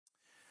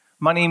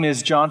My name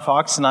is John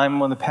Fox, and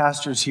I'm one of the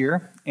pastors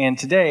here. And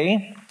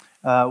today,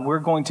 we're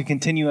going to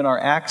continue in our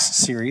Acts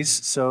series.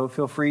 So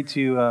feel free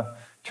to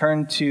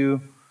turn to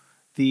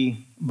the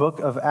book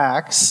of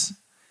Acts,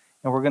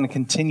 and we're going to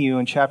continue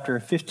in chapter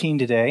 15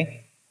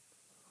 today.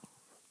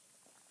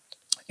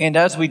 And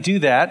as we do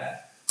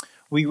that,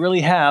 we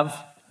really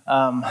have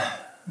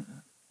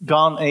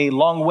gone a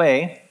long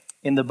way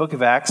in the book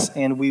of Acts,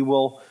 and we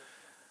will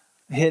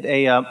hit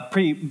a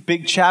pretty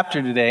big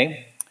chapter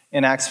today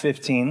in Acts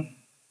 15.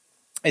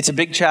 It's a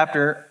big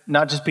chapter,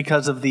 not just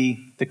because of the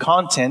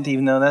content,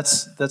 even though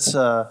that's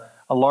a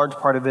large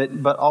part of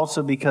it, but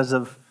also because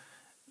of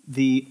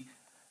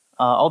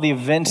all the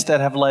events that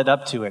have led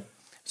up to it.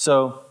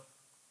 So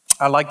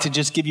I'd like to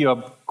just give you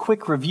a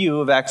quick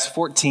review of Acts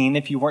 14.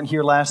 If you weren't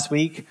here last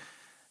week,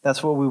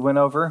 that's what we went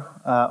over,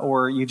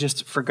 or you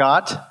just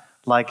forgot,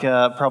 like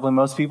probably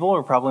most people,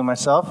 or probably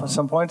myself at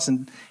some points,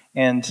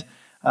 and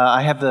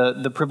I have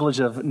the privilege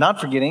of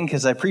not forgetting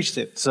because I preached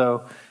it.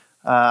 So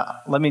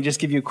let me just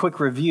give you a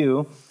quick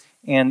review,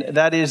 and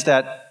that is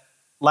that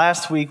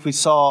last week we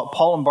saw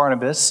Paul and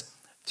Barnabas,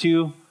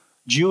 two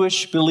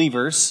Jewish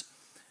believers,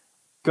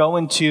 go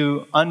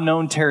into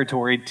unknown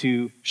territory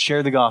to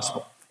share the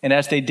gospel. And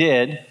as they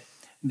did,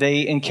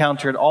 they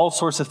encountered all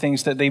sorts of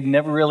things that they've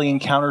never really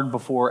encountered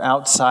before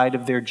outside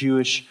of their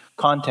Jewish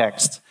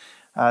context.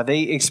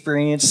 They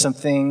experienced some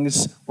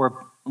things where,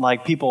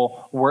 like,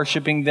 people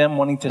worshiping them,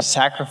 wanting to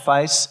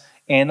sacrifice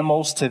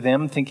animals to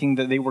them, thinking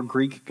that they were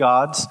Greek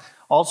gods,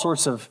 all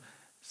sorts of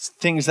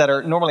things that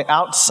are normally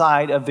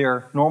outside of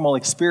their normal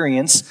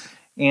experience.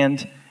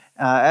 And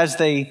as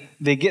they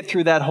get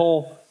through that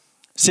whole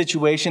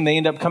situation, they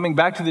end up coming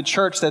back to the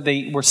church that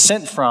they were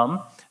sent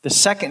from, the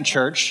second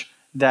church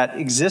that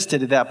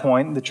existed at that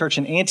point, the church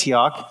in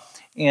Antioch,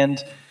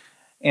 and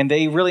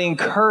they really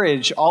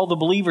encourage all the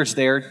believers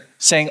there,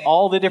 saying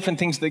all the different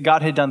things that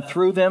God had done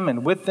through them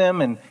and with them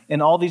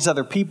and all these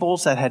other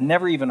peoples that had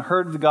never even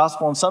heard of the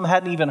gospel, and some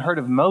hadn't even heard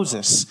of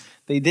Moses.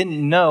 They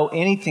didn't know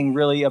anything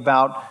really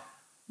about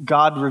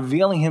God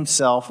revealing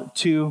himself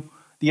to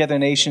the other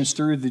nations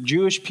through the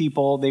Jewish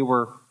people. They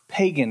were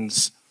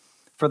pagans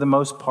for the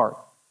most part.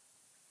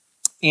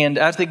 And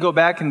as they go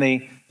back and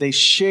they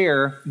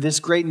share this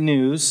great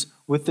news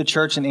with the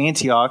church in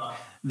Antioch,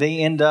 they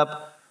end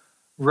up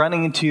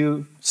running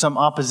into some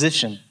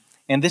opposition.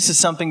 And this is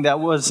something that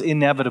was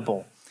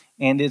inevitable.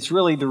 And it's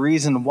really the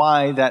reason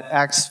why that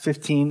Acts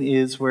 15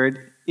 is where it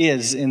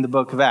is in the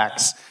book of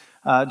Acts.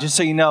 Just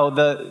so you know,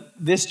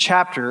 this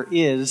chapter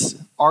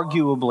is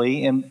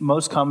arguably, and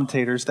most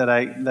commentators that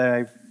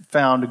I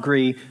found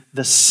agree,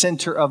 the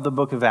center of the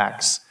book of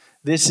Acts.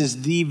 This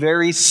is the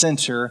very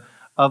center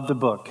of the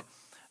book.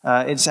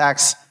 It's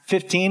Acts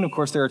 15. Of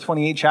course, there are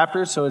 28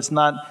 chapters, so it's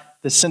not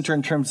the center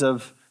in terms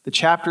of the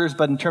chapters,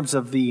 but in terms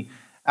of the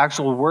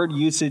actual word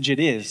usage, it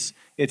is.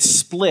 It's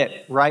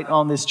split right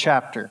on this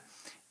chapter.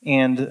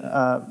 And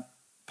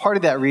part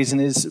of that reason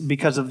is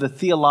because of the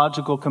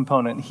theological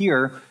component.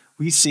 Here,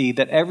 we see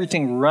that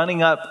everything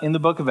running up in the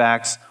book of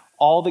Acts,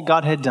 all that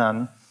God had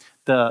done,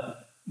 the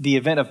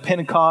event of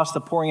Pentecost,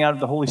 the pouring out of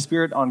the Holy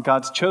Spirit on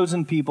God's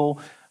chosen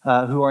people,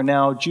 who are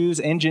now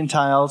Jews and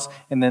Gentiles,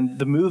 and then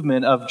the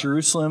movement of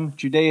Jerusalem,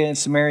 Judea, and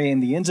Samaria,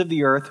 and the ends of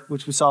the earth,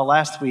 which we saw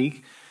last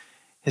week,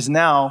 has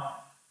now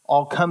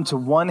all come to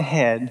one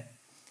head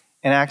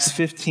in Acts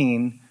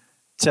 15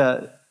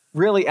 to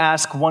really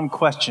ask one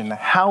question.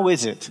 How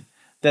is it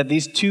that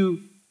these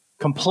two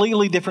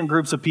completely different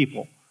groups of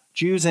people,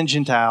 Jews and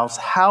Gentiles,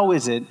 how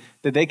is it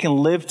that they can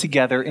live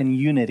together in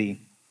unity?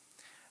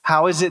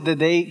 How is it that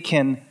they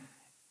can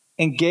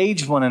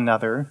engage one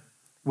another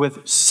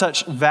with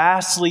such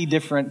vastly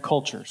different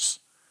cultures?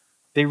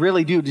 They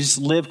really do just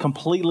live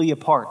completely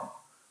apart.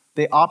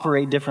 They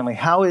operate differently.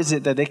 How is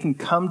it that they can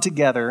come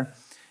together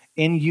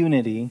in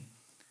unity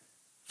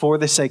for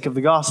the sake of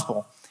the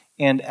gospel?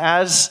 And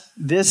as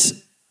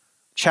this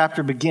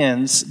chapter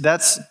begins,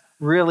 that's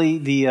really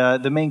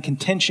the main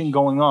contention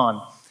going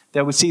on.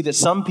 That we see that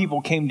some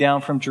people came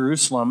down from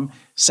Jerusalem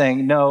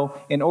saying, no,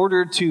 in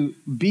order to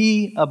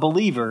be a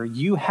believer,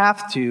 you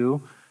have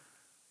to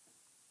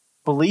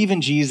believe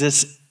in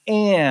Jesus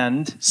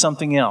and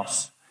something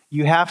else.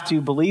 You have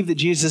to believe that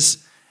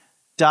Jesus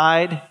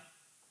died,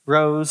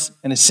 rose,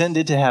 and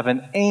ascended to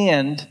heaven,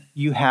 and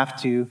you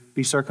have to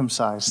be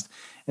circumcised.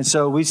 And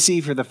so we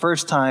see for the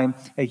first time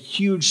a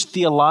huge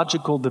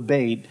theological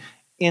debate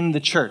in the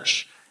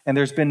church. And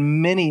there's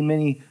been many,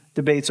 many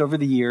debates over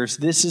the years.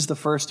 This is the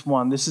first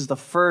one. This is the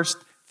first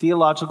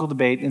theological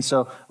debate. And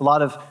so a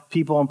lot of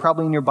people, and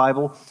probably in your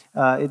Bible,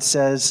 it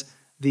says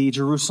the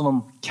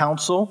Jerusalem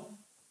Council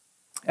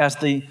as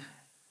the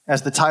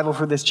title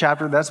for this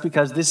chapter. That's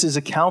because this is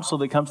a council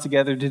that comes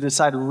together to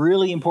decide a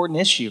really important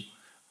issue,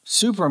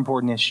 super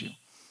important issue.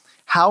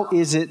 How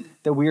is it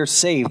that we are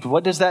saved?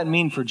 What does that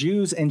mean for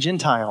Jews and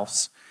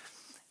Gentiles?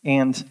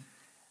 And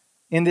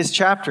in this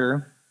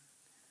chapter,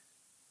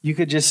 you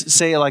could just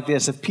say it like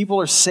this: if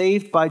people are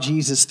saved by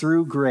Jesus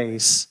through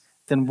grace,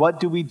 then what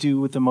do we do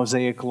with the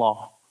Mosaic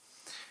law?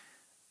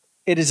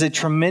 It is a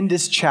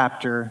tremendous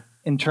chapter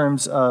in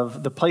terms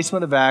of the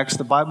placement of Acts,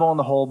 the Bible on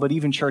the whole, but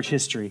even church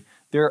history.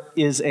 There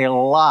is a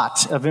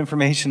lot of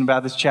information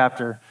about this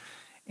chapter,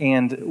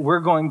 and we're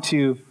going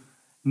to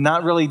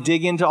not really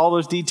dig into all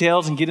those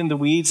details and get in the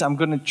weeds. I'm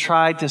going to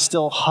try to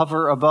still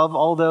hover above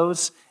all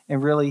those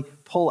and really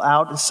pull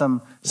out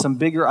some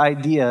bigger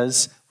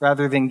ideas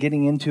rather than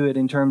getting into it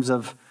in terms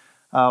of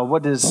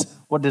what does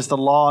the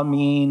law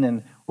mean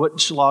and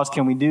which laws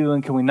can we do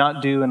and can we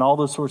not do and all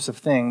those sorts of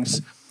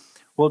things.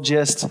 We'll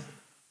just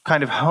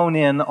kind of hone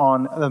in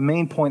on the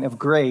main point of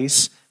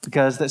grace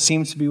because that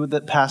seems to be what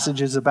that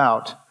passage is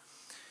about.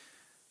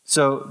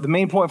 So the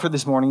main point for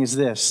this morning is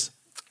this,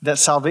 that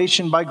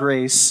salvation by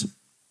grace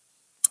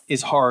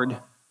is hard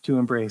to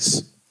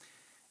embrace.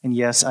 And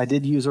yes, I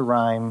did use a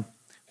rhyme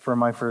for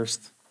my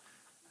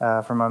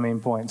main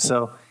point.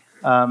 So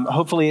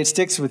hopefully it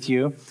sticks with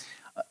you.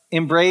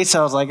 Embrace,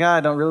 I was like,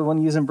 I don't really want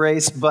to use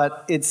embrace,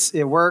 but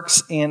it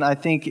works, and I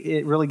think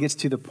it really gets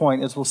to the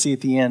point, as we'll see at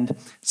the end.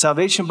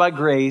 Salvation by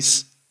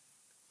grace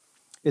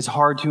is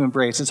hard to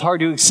embrace. It's hard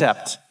to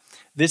accept.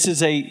 This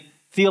is a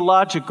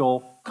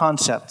theological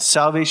concept,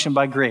 salvation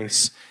by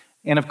grace.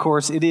 And of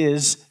course, it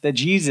is that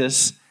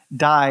Jesus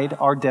died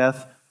our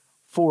death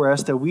for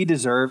us that we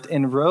deserved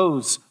and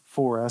rose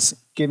for us,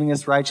 giving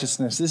us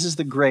righteousness. This is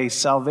the grace,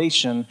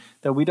 salvation,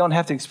 that we don't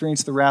have to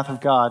experience the wrath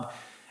of God,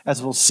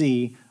 as we'll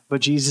see,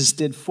 but Jesus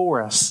did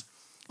for us.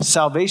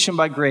 Salvation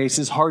by grace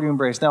is hard to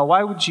embrace. Now,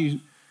 why would you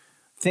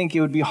think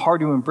it would be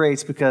hard to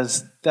embrace?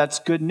 Because that's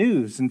good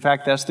news. In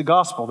fact, that's the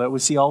gospel that we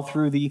see all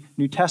through the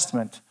New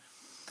Testament.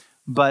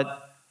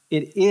 But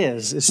it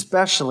is,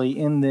 especially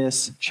in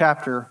this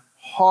chapter,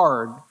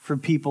 hard for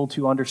people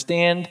to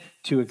understand,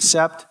 to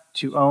accept,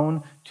 to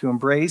own, to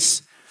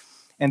embrace.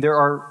 And there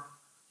are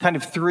kind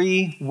of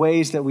three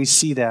ways that we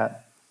see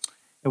that.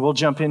 And we'll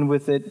jump in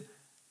with it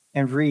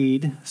and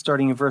read,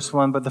 starting in verse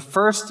 1. But the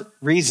first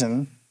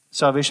reason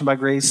salvation by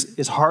grace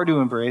is hard to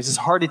embrace, is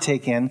hard to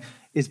take in,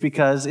 is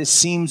because it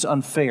seems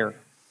unfair.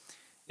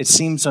 It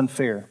seems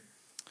unfair.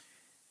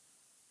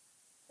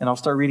 And I'll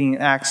start reading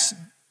in Acts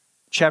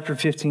chapter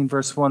 15,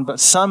 verse 1. But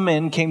some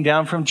men came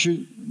down from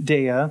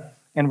Judea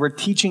and were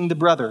teaching the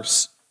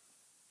brothers,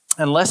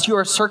 unless you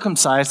are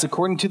circumcised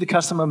according to the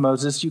custom of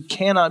Moses, you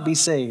cannot be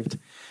saved.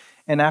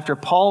 And after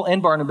Paul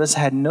and Barnabas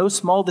had no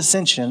small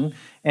dissension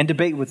and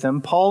debate with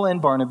them, Paul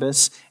and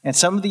Barnabas and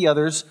some of the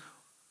others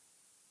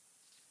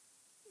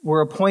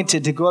were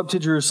appointed to go up to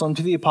Jerusalem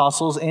to the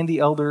apostles and the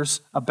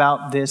elders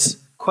about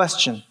this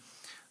question.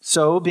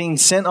 So, being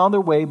sent on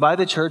their way by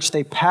the church,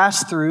 they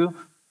passed through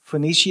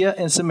Phoenicia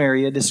and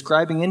Samaria,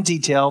 describing in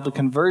detail the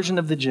conversion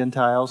of the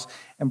Gentiles,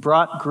 and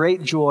brought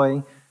great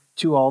joy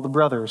to all the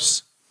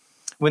brothers.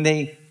 When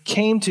they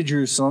came to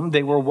Jerusalem,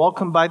 they were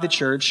welcomed by the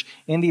church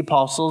and the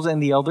apostles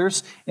and the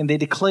elders, and they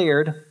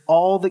declared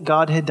all that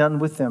God had done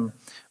with them.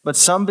 But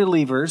some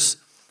believers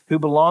who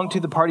belonged to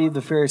the party of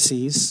the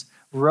Pharisees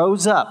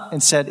rose up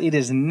and said, it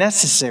is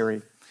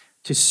necessary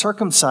to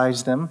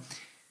circumcise them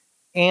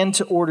and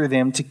to order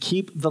them to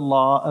keep the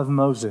law of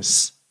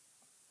Moses.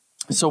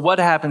 So what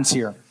happens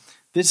here?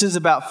 This is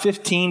about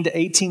 15 to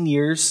 18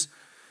 years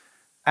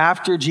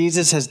after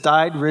Jesus has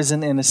died,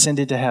 risen, and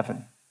ascended to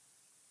heaven.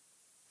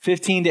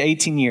 15 to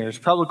 18 years,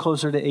 probably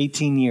closer to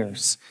 18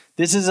 years.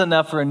 This is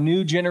enough for a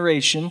new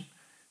generation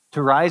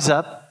to rise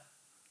up,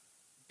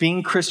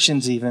 being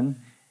Christians even,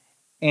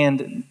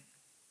 and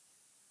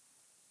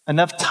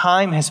enough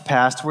time has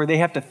passed where they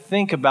have to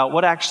think about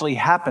what actually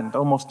happened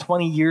almost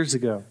 20 years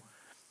ago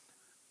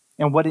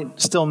and what it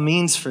still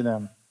means for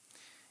them.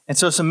 And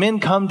so some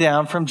men come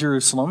down from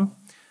Jerusalem,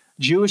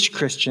 Jewish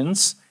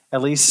Christians,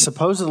 at least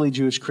supposedly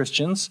Jewish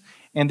Christians,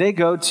 and they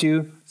go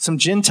to some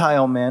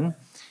Gentile men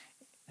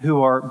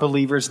who are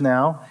believers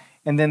now,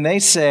 and then they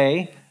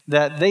say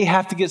that they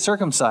have to get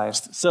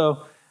circumcised.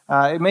 So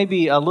it may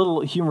be a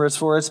little humorous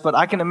for us, but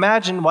I can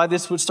imagine why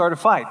this would start a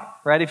fight,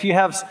 right? If you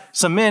have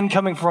some men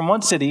coming from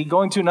one city,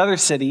 going to another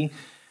city,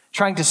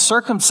 trying to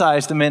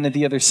circumcise the men at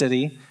the other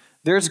city,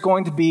 there's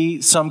going to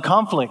be some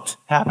conflict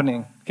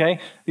happening, okay?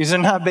 These are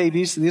not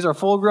babies. These are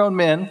full-grown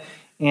men,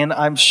 and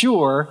I'm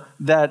sure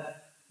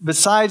that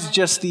besides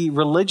just the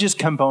religious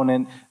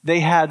component,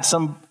 they had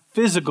some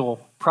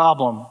physical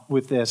problem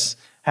with this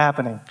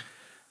happening,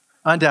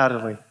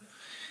 undoubtedly.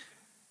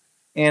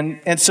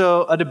 And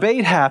so a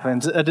debate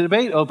happens, a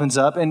debate opens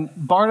up, and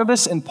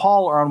Barnabas and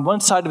Paul are on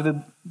one side of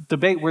the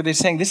debate where they're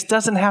saying, this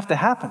doesn't have to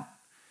happen.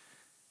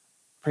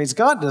 Praise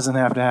God, it doesn't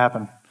have to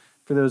happen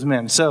for those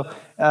men. So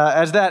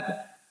as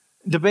that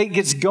debate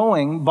gets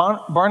going,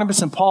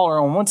 Barnabas and Paul are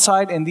on one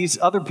side, and these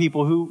other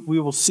people who we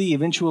will see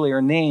eventually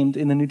are named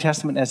in the New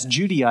Testament as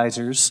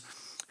Judaizers,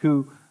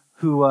 who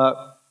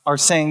are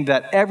saying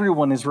that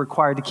everyone is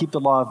required to keep the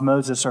law of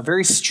Moses, are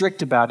very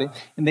strict about it,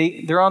 and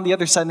they're on the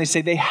other side, and they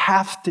say they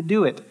have to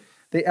do it.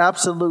 They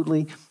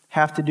absolutely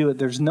have to do it.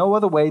 There's no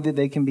other way that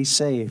they can be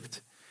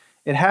saved.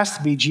 It has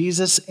to be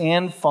Jesus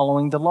and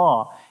following the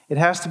law. It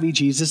has to be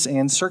Jesus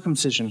and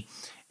circumcision.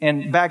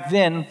 And back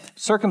then,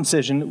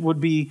 circumcision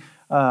would be,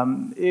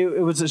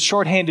 it was a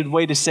shorthanded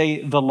way to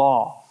say the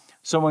law.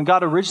 So when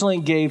God originally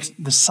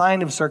gave the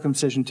sign of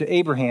circumcision to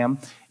Abraham,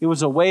 it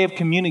was a way of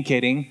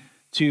communicating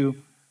to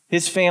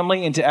his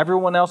family and to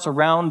everyone else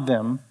around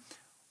them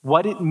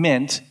what it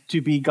meant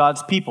to be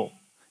God's people.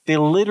 They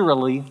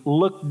literally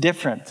looked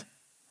different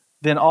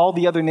than all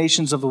the other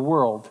nations of the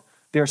world.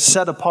 They're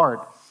set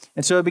apart.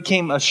 And so it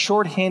became a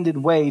shorthanded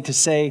way to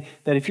say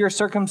that if you're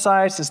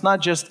circumcised, it's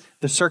not just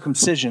the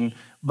circumcision,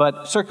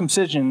 but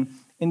circumcision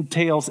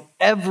entails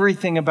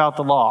everything about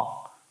the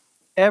law.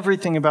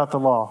 Everything about the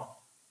law.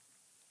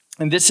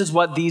 And this is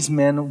what these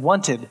men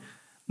wanted.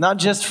 Not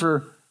just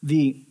for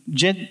the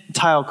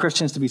Gentile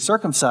Christians to be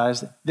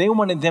circumcised, they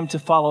wanted them to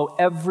follow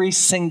every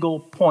single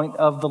point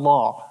of the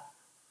law.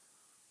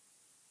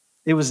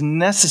 It was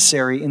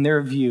necessary in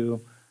their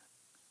view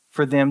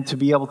for them to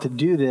be able to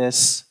do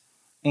this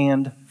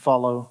and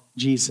follow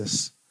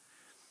Jesus.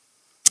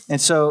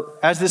 And so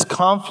as this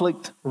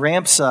conflict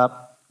ramps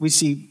up, we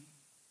see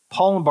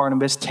Paul and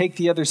Barnabas take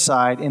the other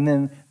side, and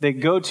then they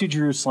go to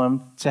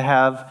Jerusalem to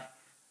have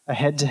a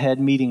head-to-head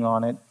meeting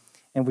on it.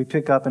 And we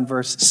pick up in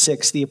verse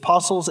 6. The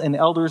apostles and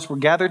elders were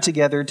gathered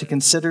together to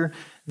consider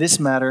this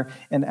matter.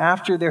 And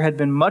after there had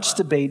been much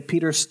debate,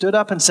 Peter stood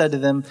up and said to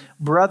them,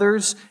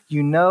 "Brothers,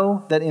 you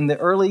know that in the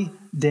early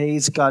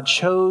days God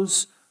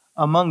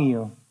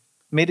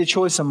made a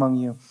choice among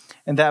you,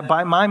 and that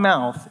by my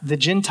mouth the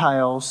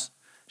Gentiles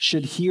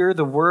should hear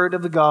the word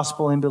of the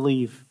gospel and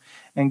believe.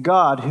 And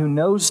God, who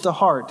knows the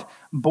heart,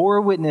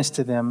 bore witness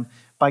to them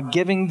by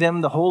giving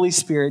them the Holy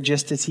Spirit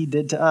just as he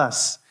did to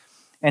us.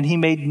 And he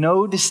made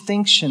no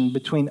distinction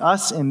between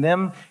us and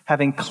them,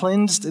 having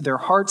cleansed their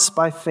hearts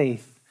by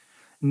faith.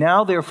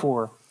 Now,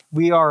 therefore,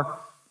 why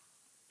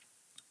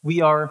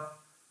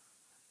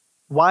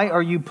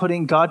are you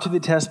putting God to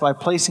the test by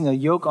placing a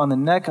yoke on the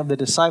neck of the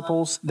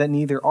disciples that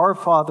neither our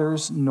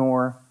fathers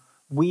nor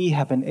we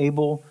have been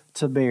able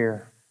to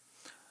bear?"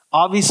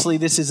 Obviously,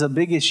 this is a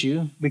big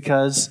issue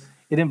because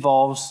it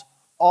involves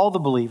all the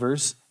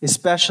believers,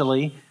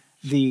 especially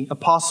the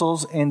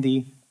apostles and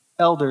the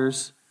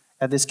elders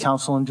at this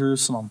council in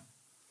Jerusalem.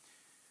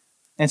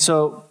 And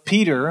so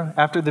Peter,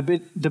 after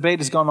the debate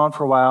has gone on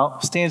for a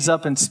while, stands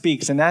up and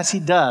speaks. And as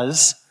he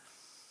does,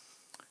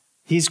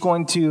 he's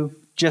going to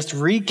just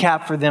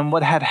recap for them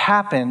what had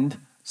happened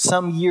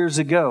some years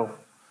ago,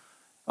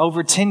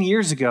 over 10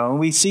 years ago. And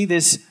we see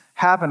this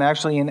happen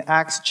actually in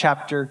Acts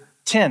chapter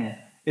 10.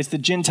 It's the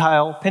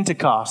Gentile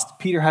Pentecost.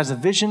 Peter has a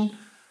vision,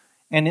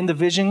 and in the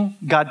vision,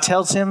 God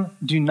tells him,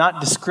 do not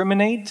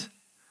discriminate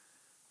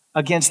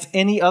against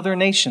any other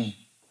nation.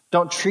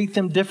 Don't treat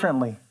them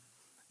differently.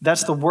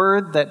 That's the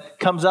word that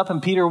comes up,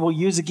 and Peter will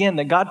use again,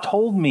 that God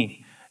told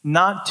me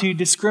not to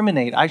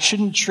discriminate. I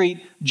shouldn't treat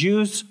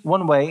Jews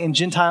one way and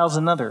Gentiles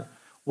another.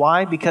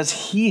 Why?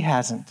 Because he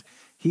hasn't.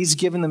 He's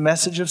given the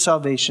message of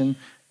salvation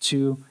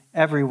to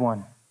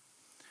everyone.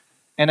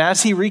 And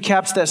as he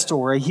recaps that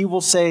story, he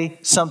will say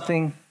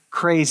something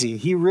crazy.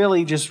 He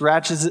really just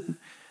ratchets it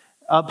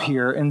up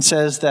here and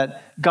says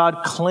that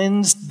God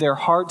cleansed their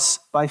hearts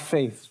by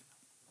faith.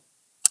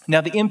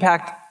 Now, the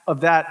impact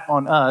of that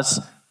on us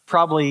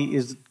probably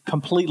is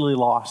completely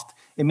lost.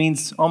 It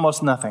means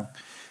almost nothing.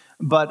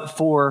 But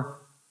for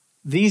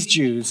these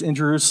Jews in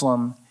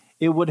Jerusalem,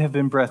 it would have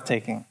been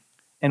breathtaking.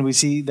 And we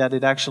see that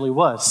it actually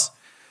was.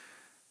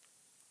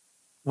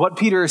 What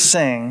Peter is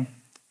saying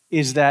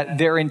is that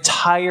their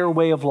entire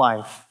way of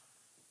life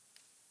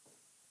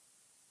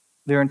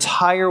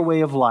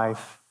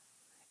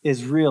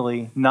is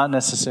really not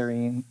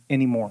necessary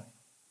anymore.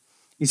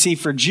 You see,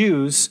 for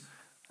Jews,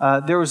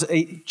 there was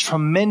a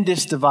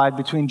tremendous divide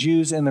between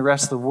Jews and the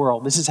rest of the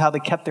world. This is how they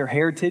kept their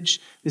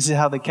heritage. This is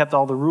how they kept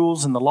all the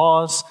rules and the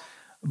laws,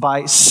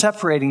 by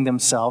separating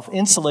themselves,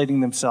 insulating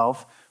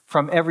themselves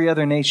from every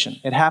other nation.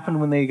 It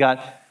happened when they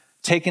got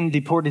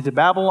deported to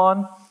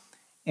Babylon,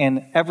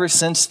 and ever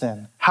since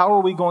then. How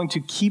are we going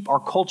to keep our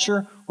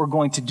culture? We're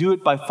going to do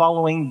it by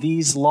following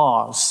these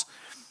laws.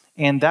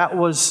 And that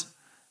was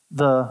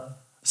the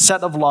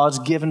set of laws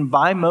given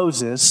by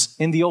Moses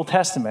in the Old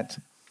Testament.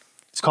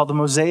 It's called the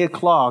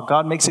Mosaic Law.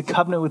 God makes a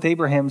covenant with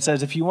Abraham and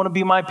says, if you want to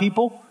be my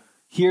people,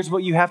 here's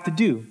what you have to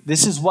do.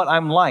 This is what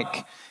I'm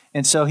like.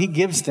 And so he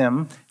gives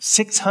them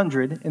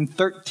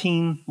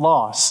 613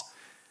 laws.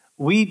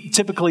 We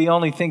typically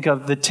only think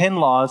of the 10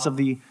 laws of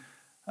the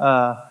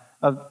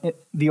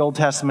Old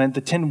Testament,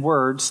 the 10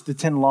 words, the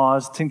 10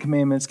 laws, 10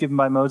 commandments given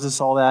by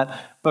Moses, all that.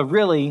 But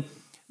really,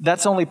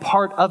 that's only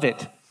part of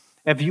it.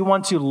 If you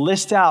want to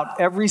list out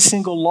every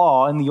single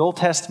law in the Old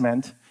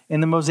Testament,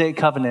 in the Mosaic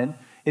Covenant,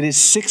 it is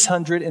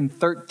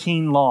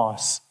 613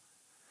 laws.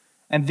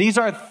 And these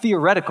are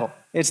theoretical.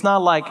 It's not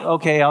like,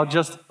 okay, I'll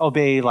just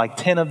obey like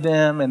 10 of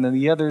them and then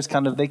the others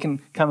they can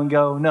come and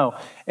go. No.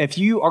 If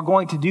you are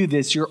going to do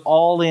this, you're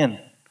all in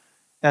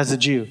as a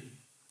Jew.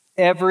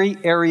 Every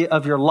area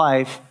of your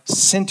life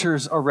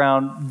centers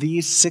around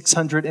these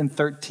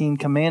 613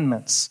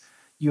 commandments.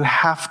 You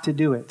have to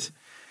do it.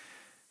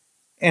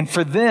 And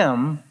for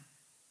them,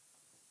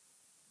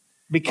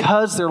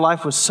 because their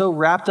life was so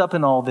wrapped up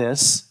in all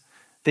this,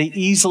 they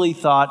easily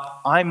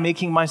thought, I'm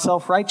making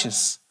myself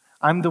righteous.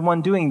 I'm the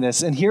one doing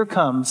this. And here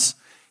comes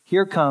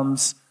here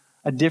comes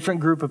a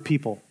different group of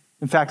people.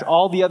 In fact,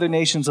 all the other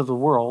nations of the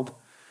world,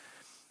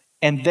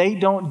 and they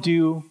don't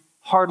do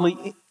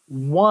hardly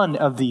one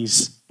of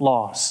these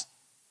laws.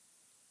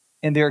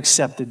 And they're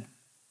accepted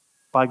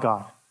by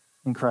God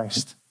in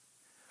Christ.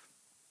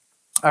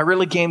 I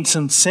really gained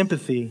some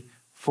sympathy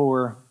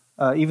for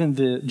even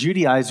the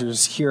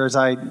Judaizers here as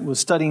I was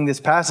studying this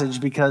passage,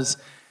 because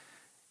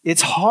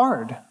it's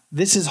hard.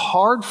 This is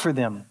hard for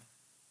them.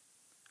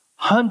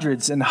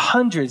 Hundreds and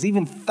hundreds,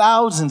 even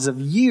thousands of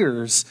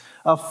years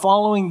of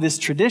following this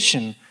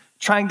tradition,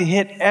 trying to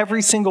hit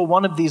every single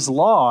one of these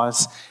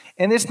laws.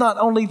 And it's not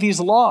only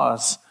these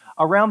laws.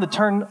 Around the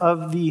turn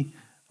of the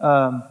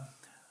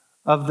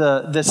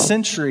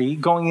century,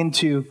 going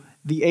into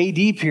the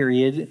AD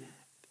period,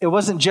 it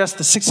wasn't just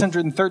the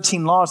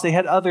 613 laws. They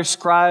had other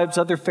scribes,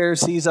 other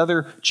Pharisees,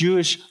 other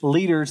Jewish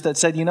leaders that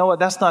said, you know what,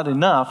 that's not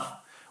enough.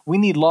 We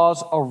need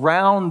laws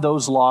around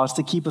those laws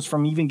to keep us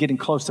from even getting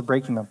close to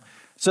breaking them.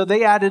 So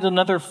they added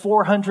another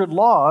 400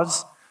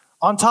 laws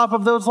on top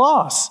of those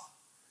laws.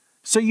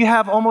 So you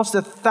have almost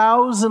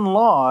 1,000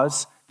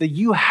 laws that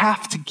you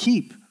have to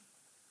keep.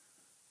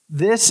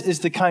 This is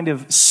the kind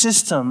of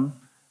system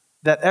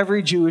that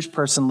every Jewish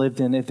person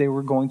lived in if they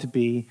were going to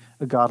be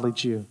a godly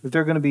Jew, if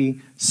they're going to be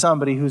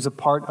somebody who's a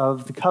part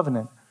of the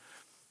covenant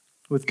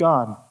with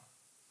God.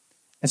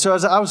 And so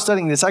as I was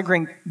studying this, I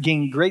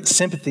gained great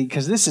sympathy,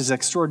 because this is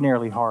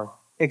extraordinarily hard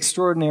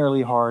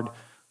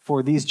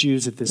for these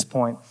Jews at this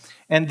point.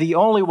 And the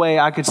only way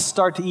I could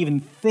start to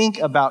even think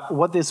about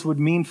what this would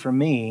mean for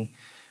me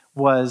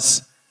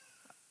was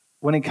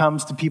when it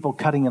comes to people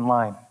cutting in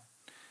line.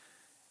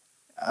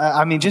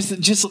 I mean,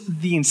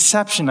 just the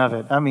inception of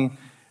it. I mean,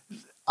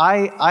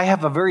 I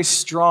have a very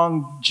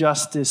strong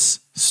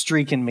justice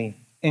streak in me,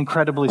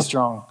 incredibly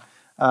strong.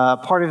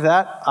 Part of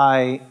that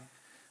I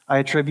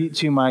attribute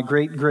to my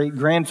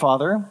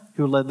great-great-grandfather,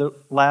 who led the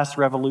last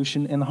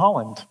revolution in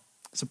Holland,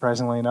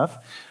 surprisingly enough.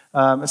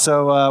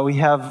 So we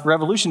have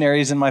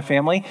revolutionaries in my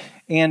family,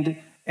 and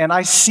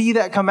I see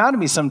that come out of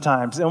me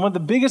sometimes. And one of the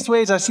biggest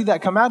ways I see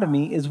that come out of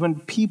me is when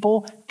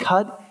people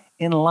cut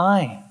in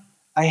line.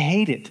 I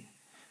hate it.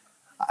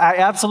 I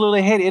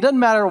absolutely hate it. It doesn't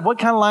matter what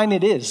kind of line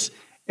it is.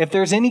 If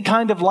there's any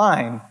kind of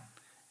line,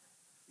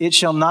 it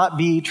shall not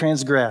be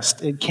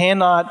transgressed. It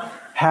cannot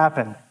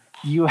happen.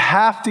 You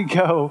have to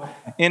go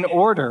in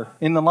order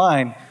in the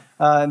line.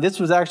 This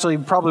was actually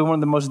probably one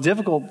of the most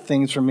difficult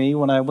things for me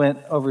when I went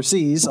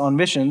overseas on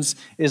missions,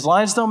 is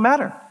lines don't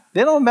matter.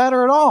 They don't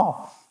matter at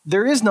all.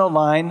 There is no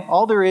line.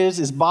 All there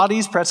is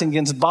bodies pressing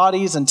against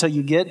bodies until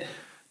you get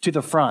to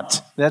the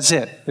front. That's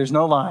it. There's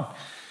no line.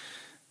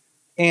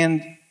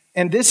 And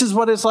this is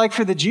what it's like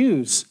for the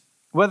Jews.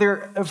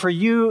 Whether for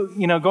you,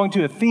 going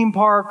to a theme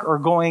park or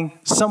going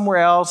somewhere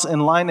else in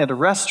line at a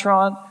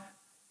restaurant,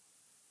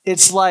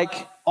 it's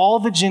like all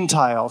the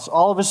Gentiles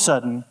all of a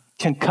sudden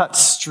can cut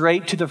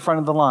straight to the front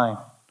of the line.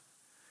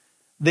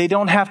 They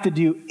don't have to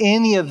do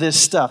any of this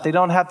stuff. They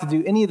don't have to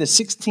do any of the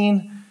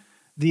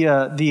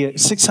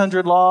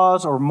 600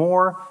 laws or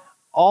more.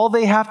 All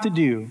they have to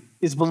do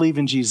is believe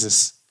in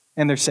Jesus,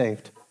 and they're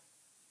saved.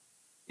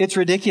 It's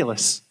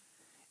ridiculous.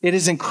 It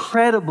is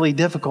incredibly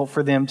difficult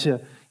for them to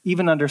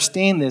even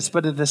understand this.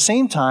 But at the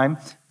same time,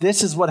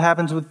 this is what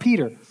happens with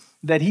Peter,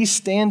 that he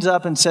stands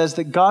up and says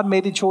that God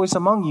made a choice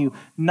among you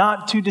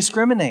not to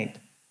discriminate.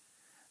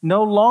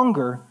 No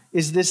longer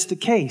is this the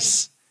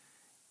case.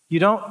 You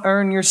don't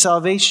earn your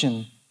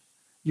salvation.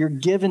 You're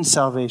given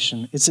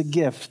salvation. It's a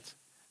gift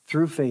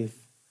through faith,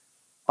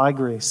 by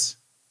grace.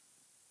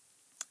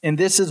 And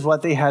this is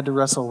what they had to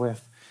wrestle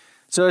with.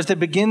 So as they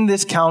begin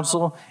this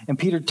council, and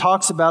Peter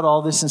talks about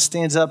all this and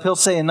stands up, he'll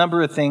say a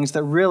number of things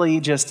that really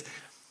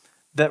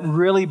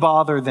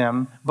bother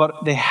them,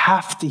 but they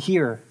have to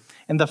hear.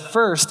 And the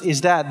first is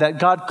that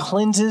God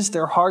cleanses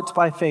their hearts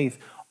by faith.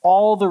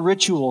 All the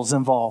rituals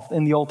involved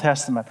in the Old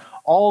Testament,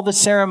 all the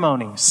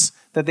ceremonies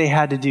that they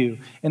had to do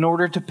in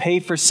order to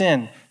pay for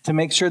sin, to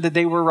make sure that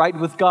they were right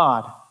with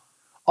God.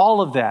 All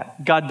of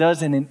that God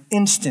does in an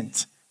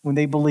instant when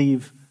they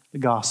believe the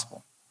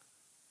gospel.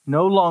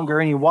 No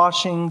longer any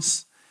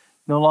washings,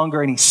 no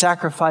longer any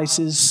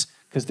sacrifices,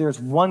 because there's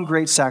one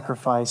great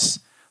sacrifice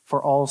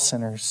for all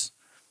sinners,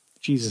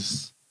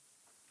 Jesus.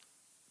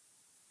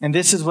 And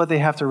this is what they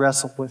have to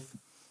wrestle with.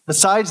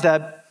 Besides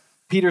that,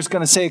 Peter's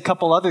going to say a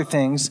couple other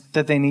things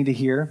that they need to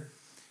hear.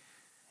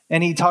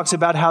 And he talks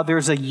about how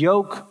there's a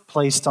yoke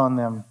placed on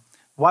them.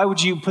 Why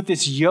would you put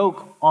this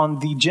yoke on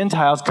the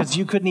Gentiles? Because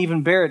you couldn't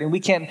even bear it. And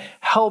we can't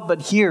help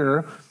but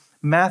hear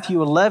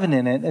Matthew 11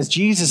 in it, as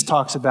Jesus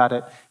talks about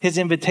it, his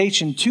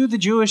invitation to the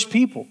Jewish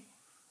people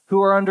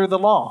who are under the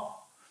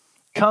law.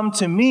 Come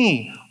to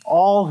me,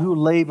 all who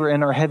labor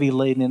and are heavy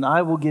laden, and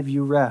I will give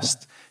you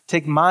rest.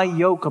 Take my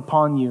yoke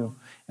upon you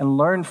and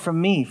learn from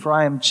me, for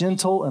I am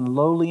gentle and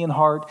lowly in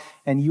heart,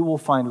 and you will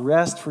find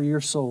rest for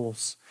your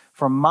souls.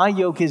 For my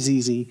yoke is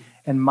easy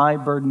and my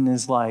burden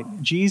is light.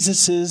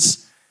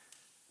 Jesus'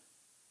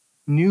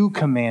 new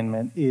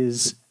commandment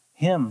is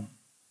him.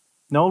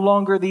 No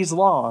longer these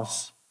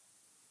laws.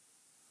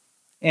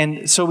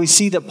 And so we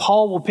see that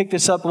Paul will pick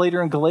this up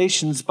later in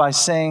Galatians by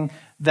saying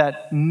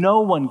that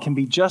no one can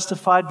be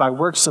justified by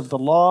works of the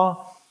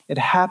law. It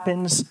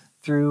happens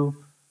through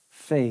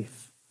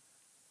faith.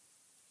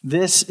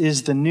 This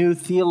is the new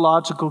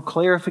theological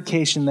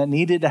clarification that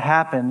needed to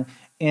happen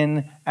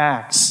in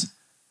Acts.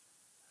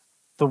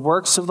 The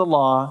works of the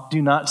law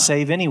do not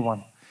save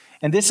anyone.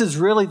 And this is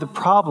really the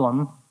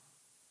problem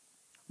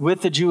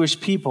with the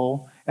Jewish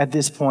people at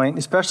this point,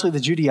 especially the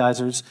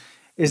Judaizers,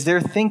 is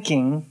they're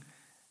thinking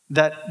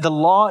that the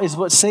law is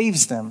what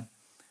saves them,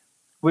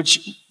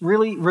 which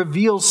really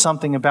reveals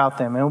something about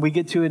them. And we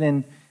get to it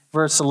in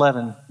verse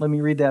 11. Let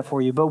me read that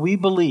for you. But we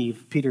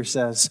believe, Peter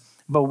says,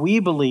 but we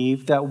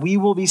believe that we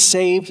will be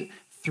saved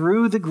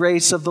through the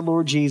grace of the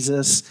Lord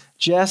Jesus,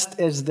 just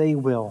as they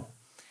will.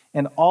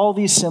 And all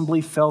the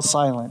assembly fell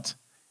silent,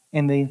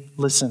 and they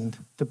listened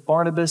to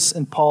Barnabas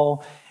and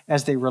Paul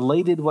as they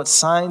related what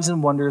signs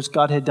and wonders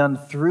God had done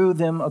through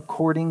them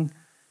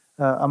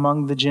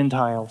among the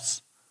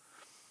Gentiles.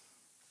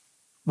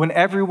 When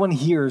everyone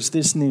hears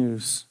this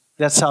news,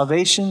 that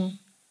salvation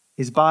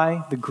is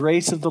by the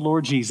grace of the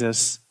Lord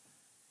Jesus,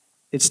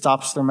 it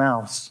stops their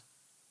mouths.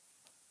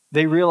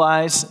 They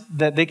realize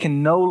that they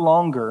can no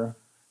longer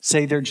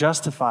say they're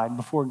justified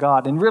before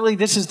God. And really,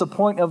 this is the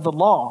point of the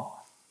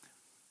law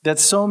that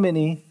so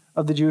many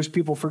of the Jewish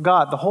people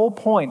forgot. The whole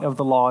point of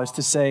the law is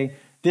to say,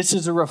 this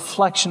is a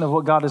reflection of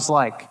what God is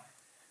like.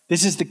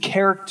 This is the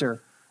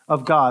character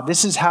of God.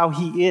 This is how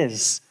he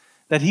is.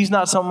 That he's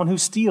not someone who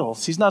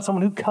steals. He's not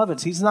someone who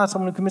covets. He's not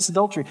someone who commits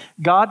adultery.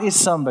 God is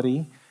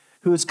somebody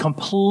who is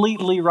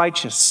completely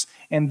righteous.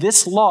 And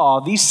this law,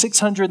 these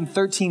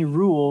 613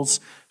 rules,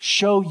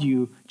 show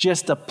you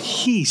just a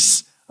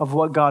piece of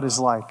what God is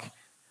like.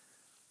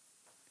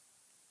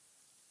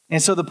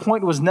 And so the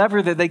point was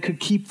never that they could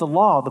keep the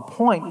law. The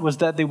point was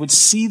that they would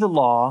see the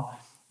law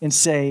and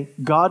say,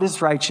 God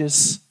is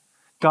righteous.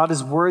 God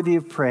is worthy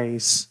of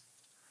praise.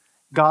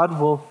 God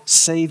will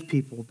save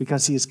people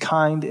because he is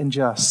kind and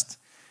just.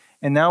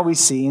 And now we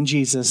see in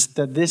Jesus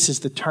that this is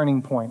the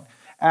turning point.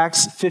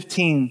 Acts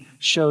 15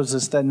 shows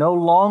us that no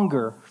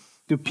longer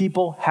do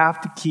people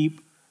have to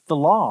keep the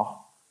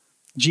law.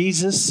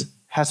 Jesus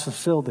has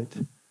fulfilled it.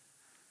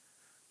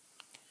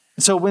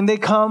 So when they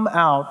come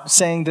out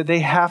saying that they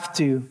have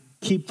to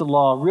keep the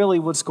law, really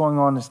what's going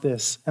on is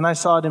this. And I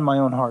saw it in my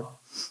own heart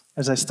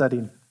as I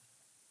studied.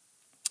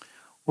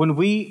 When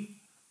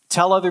we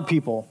tell other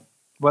people,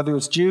 whether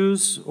it's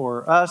Jews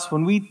or us,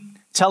 when we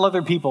tell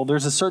other people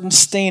there's a certain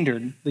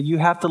standard that you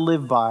have to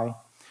live by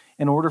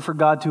in order for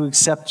God to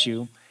accept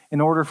you,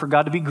 in order for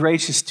God to be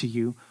gracious to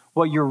you,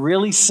 what you're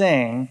really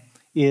saying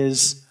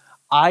is,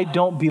 I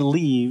don't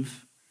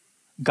believe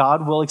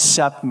God will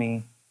accept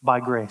me by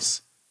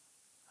grace.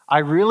 I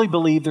really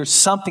believe there's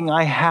something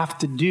I have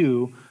to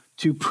do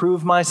to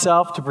prove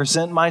myself, to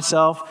present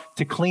myself,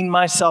 to clean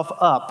myself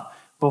up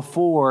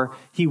before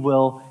he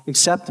will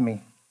accept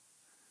me.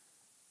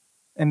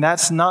 And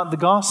that's not the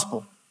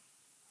gospel.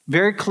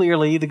 Very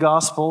clearly, the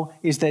gospel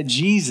is that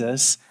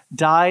Jesus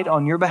died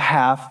on your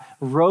behalf,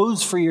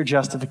 rose for your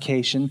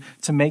justification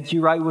to make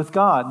you right with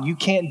God. You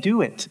can't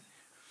do it.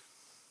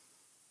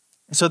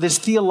 So this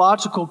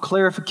theological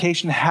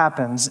clarification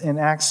happens in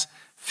Acts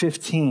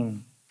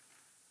 15.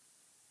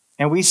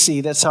 And we see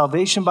that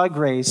salvation by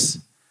grace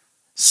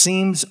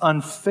seems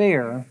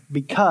unfair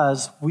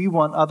because we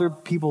want other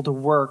people to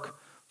work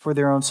for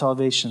their own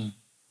salvation.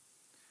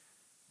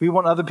 We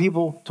want other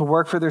people to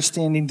work for their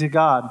standing to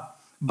God.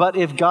 But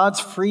if God's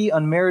free,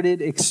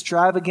 unmerited,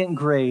 extravagant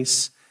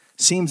grace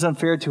seems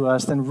unfair to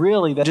us, then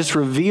really that just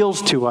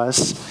reveals to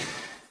us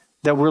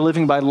that we're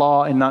living by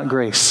law and not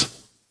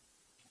grace.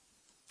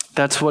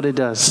 That's what it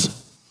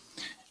does.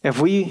 If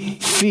we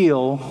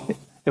feel,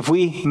 if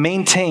we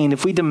maintain,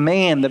 if we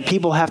demand that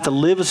people have to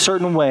live a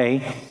certain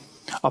way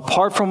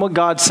apart from what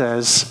God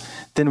says,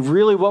 then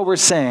really what we're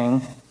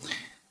saying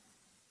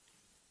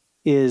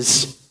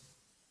is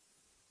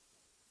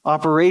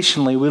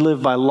operationally we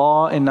live by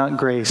law and not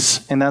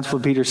grace. And that's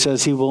what Peter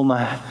says he will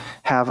not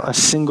have a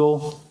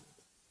single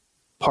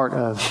part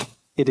of.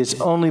 It is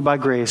only by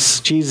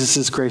grace,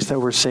 Jesus' grace, that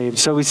we're saved.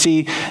 So we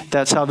see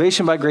that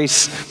salvation by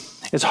grace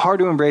is hard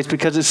to embrace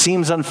because it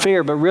seems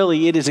unfair, but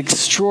really it is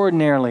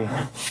extraordinarily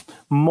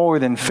more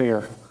than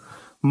fair.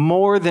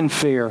 More than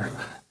fair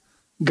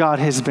God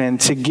has been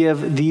to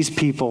give these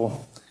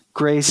people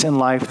grace and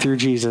life through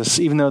Jesus,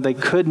 even though they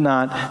could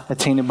not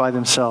attain it by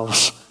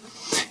themselves.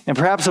 And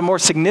perhaps a more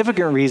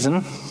significant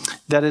reason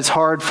that it's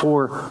hard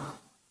for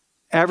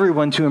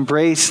everyone to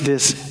embrace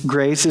this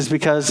grace is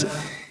because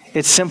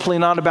it's simply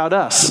not about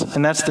us.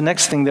 And that's the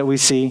next thing that we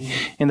see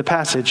in the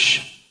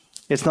passage.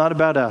 It's not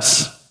about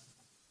us.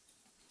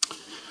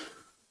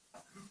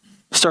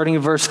 Starting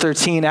in verse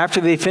 13, after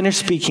they finished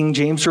speaking,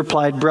 James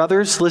replied,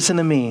 "Brothers, listen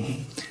to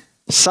me.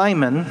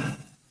 Simon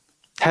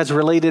has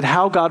related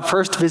how God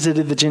first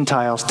visited the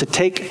Gentiles to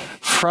take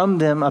from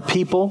them a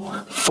people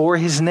for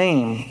his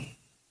name.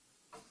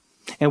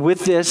 And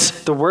with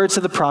this, the words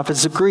of the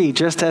prophets agree,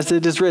 just as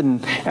it is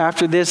written,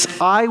 after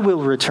this I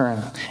will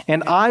return,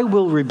 and I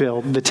will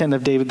rebuild the tent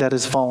of David that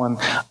has fallen.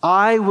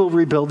 I will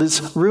rebuild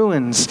its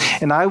ruins,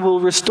 and I will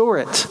restore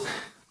it,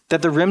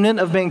 that the remnant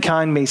of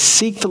mankind may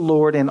seek the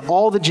Lord, and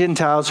all the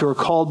Gentiles who are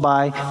called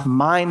by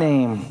my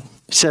name,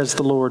 says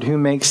the Lord, who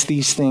makes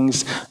these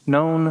things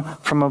known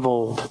from of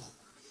old.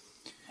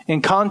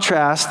 In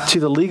contrast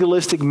to the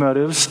legalistic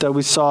motives that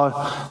we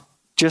saw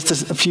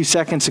just a few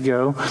seconds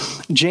ago,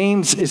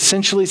 James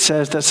essentially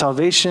says that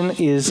salvation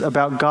is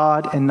about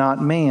God and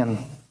not man.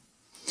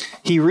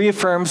 He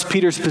reaffirms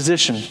Peter's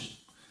position.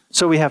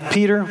 So we have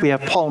Peter, we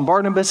have Paul and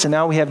Barnabas, and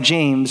now we have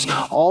James,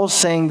 all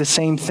saying the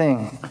same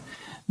thing,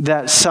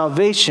 that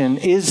salvation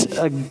is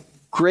a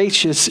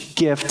gracious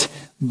gift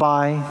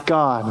by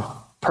God,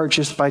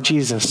 purchased by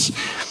Jesus.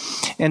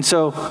 And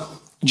so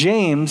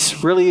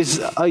James really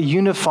is a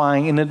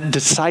unifying and a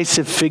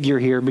decisive figure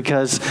here,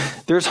 because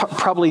there's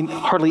probably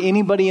hardly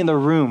anybody in the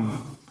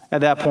room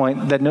at that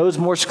point that knows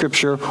more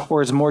scripture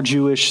or is more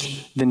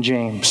Jewish than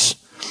James.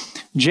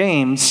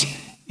 James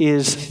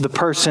is the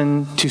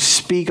person to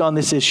speak on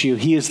this issue.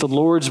 He is the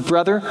Lord's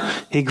brother.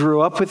 He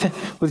grew up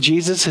with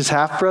Jesus, his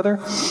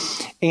half-brother.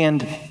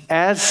 And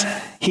as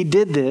he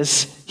did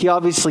this, he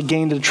obviously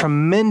gained a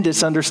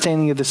tremendous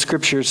understanding of the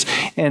scriptures.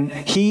 And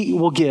he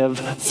will give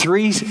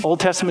 3 Old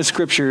Testament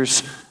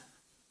scriptures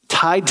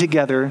tied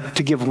together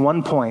to give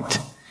one point.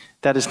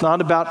 That is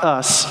not about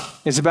us,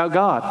 it's about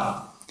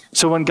God.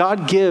 So when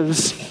God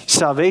gives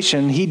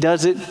salvation, he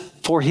does it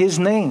for his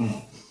name.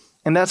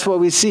 And that's what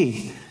we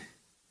see.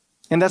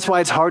 And that's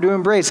why it's hard to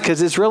embrace,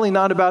 because it's really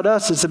not about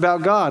us, it's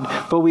about God.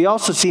 But we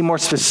also see more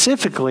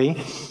specifically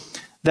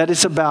that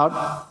it's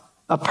about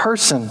a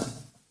person.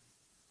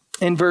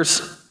 In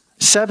verse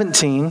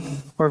 17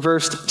 or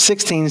verse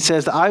 16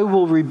 says,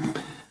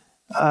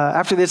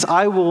 after this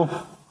I will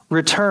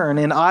return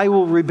and I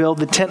will rebuild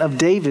the tent of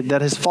David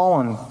that has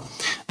fallen.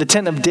 The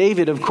tent of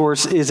David, of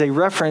course, is a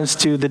reference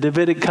to the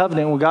Davidic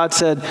covenant where God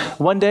said,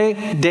 one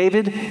day,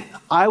 David,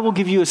 I will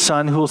give you a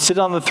son who will sit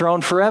on the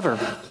throne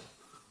forever.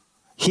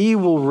 He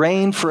will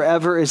reign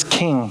forever as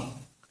king.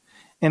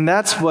 And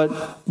that's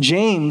what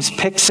James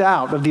picks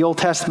out of the Old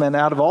Testament,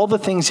 out of all the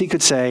things he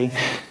could say,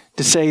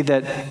 to say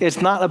that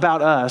it's not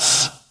about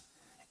us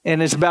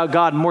and it's about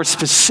God. More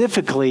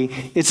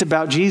specifically, it's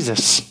about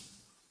Jesus.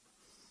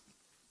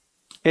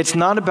 It's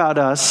not about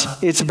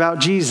us, it's about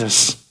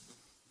Jesus.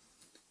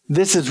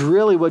 This is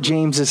really what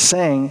James is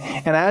saying.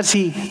 And as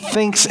he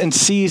thinks and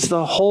sees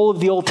the whole of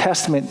the Old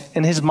Testament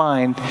in his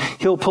mind,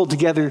 he'll pull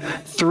together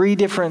 3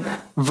 different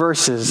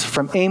verses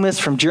from Amos,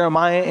 from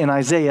Jeremiah, and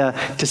Isaiah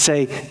to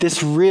say,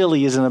 this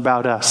really isn't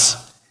about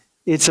us.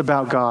 It's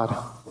about God.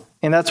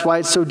 And that's why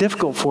it's so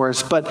difficult for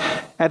us. But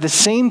at the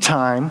same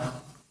time,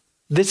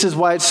 this is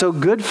why it's so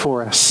good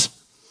for us.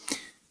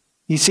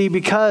 You see,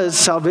 because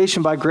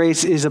salvation by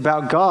grace is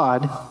about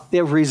God,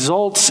 it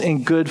results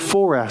in good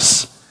for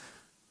us.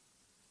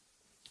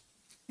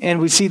 And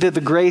we see that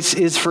the grace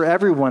is for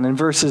everyone in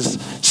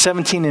verses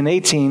 17 and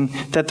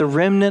 18, that the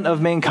remnant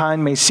of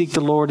mankind may seek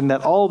the Lord, and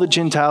that all the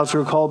Gentiles who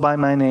are called by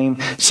my name,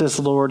 says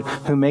the Lord,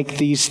 who make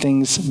these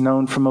things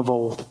known from of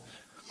old.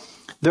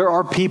 There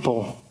are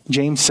people,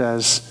 James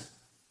says,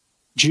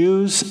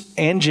 Jews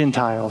and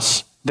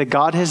Gentiles, that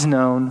God has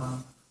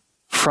known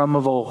from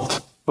of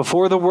old.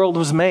 Before the world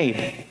was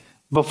made,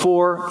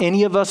 before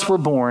any of us were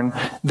born,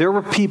 there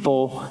were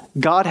people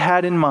God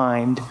had in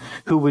mind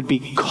who would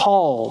be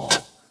called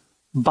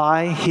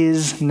by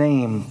his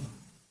name.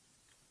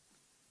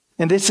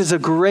 And this is a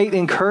great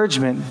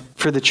encouragement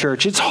for the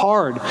church. It's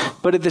hard,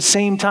 but at the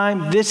same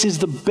time, this is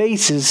the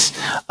basis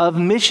of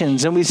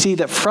missions. And we see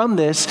that from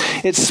this,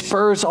 it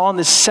spurs on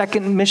the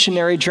second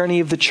missionary journey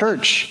of the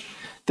church,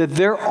 that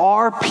there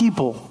are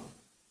people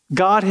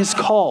God has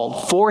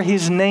called for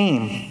his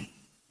name,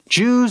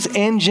 Jews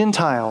and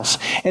Gentiles,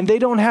 and they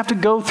don't have to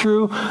go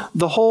through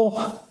the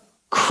whole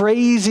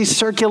crazy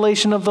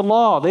circulation of the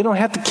law. They don't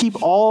have to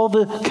keep all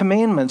the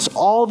commandments.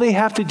 All they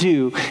have to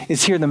do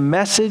is hear the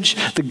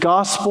message, the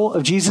gospel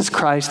of Jesus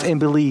Christ, and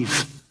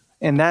believe.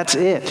 And that's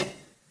it.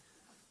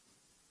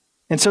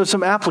 And so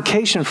some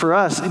application for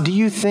us. Do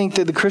you think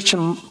that the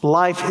Christian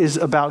life is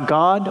about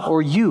God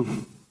or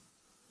you?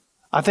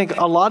 I think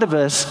a lot of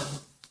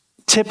us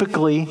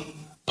typically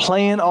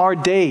plan our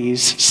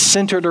days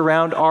centered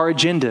around our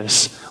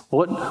agendas.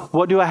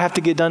 What do I have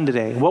to get done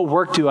today? What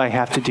work do I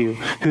have to do?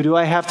 Who do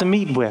I have to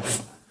meet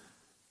with?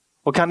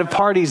 What kind of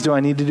parties do I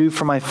need to do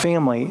for my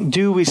family?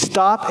 Do we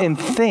stop and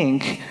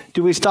think?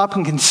 Do we stop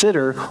and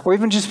consider? Or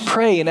even just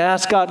pray and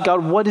ask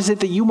God, what is it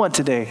that you want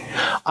today?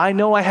 I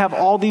know I have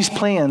all these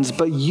plans,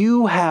 but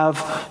you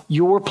have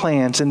your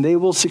plans and they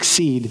will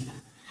succeed.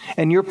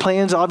 And your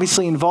plans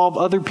obviously involve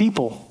other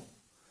people.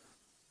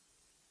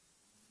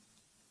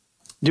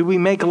 Do we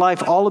make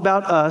life all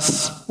about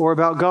us or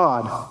about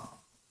God?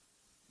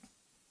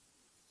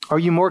 Are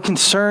you more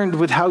concerned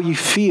with how you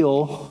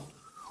feel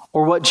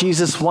or what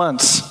Jesus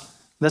wants?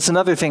 That's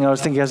another thing I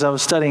was thinking as I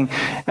was studying.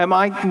 Am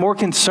I more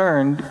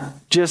concerned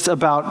just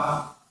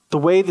about the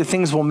way that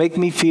things will make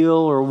me feel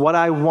or what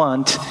I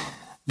want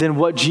than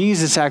what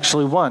Jesus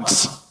actually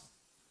wants.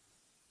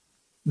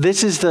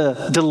 This is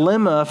the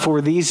dilemma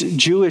for these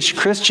Jewish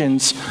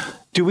Christians.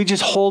 Do we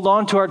just hold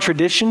on to our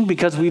tradition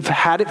because we've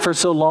had it for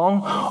so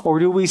long? Or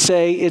do we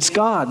say it's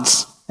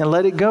God's and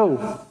let it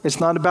go? It's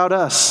not about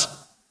us.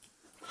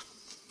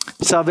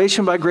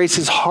 Salvation by grace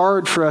is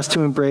hard for us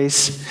to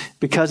embrace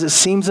because it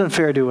seems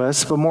unfair to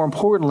us, but more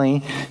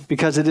importantly,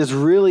 because it is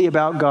really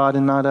about God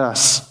and not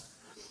us.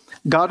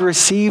 God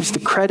receives the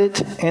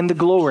credit and the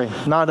glory,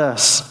 not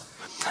us.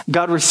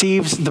 God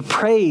receives the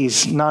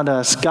praise, not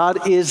us.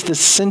 God is the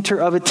center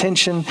of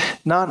attention,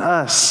 not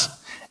us.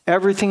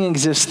 Everything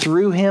exists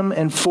through him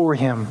and for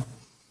him.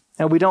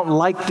 And we don't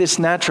like this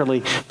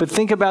naturally. But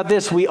think about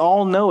this. We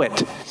all know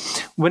it.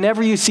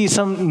 Whenever you see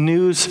some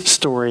news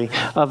story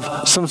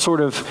of some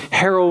sort of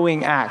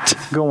harrowing act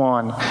go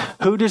on,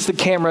 who does the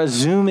camera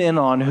zoom in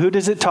on? Who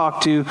does it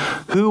talk to?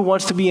 Who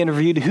wants to be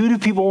interviewed? Who do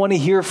people want to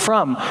hear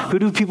from? Who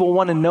do people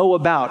want to know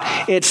about?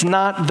 It's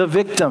not the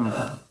victim.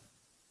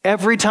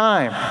 Every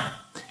time.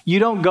 You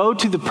don't go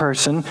to the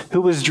person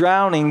who was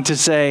drowning to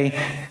say,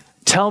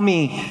 tell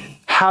me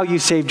how you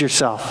saved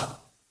yourself.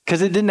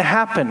 Because it didn't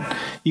happen.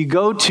 You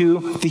go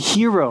to the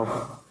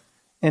hero.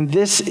 And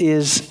this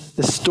is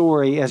the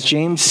story as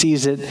James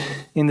sees it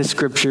in the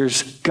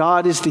scriptures.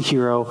 God is the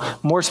hero.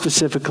 More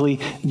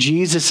specifically,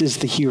 Jesus is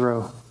the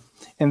hero.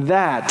 And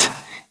that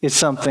is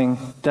something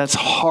that's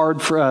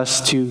hard for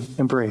us to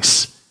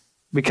embrace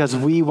because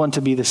we want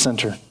to be the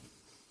center.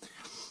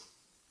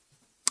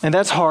 And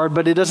that's hard,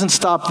 but it doesn't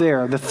stop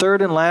there. The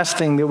third and last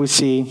thing that we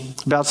see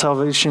about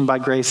salvation by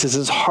grace is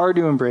it's hard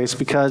to embrace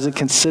because it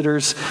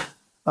considers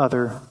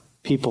other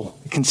people.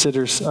 It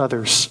considers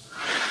others.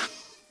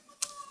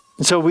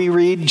 And so we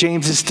read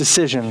James's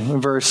decision in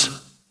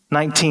verse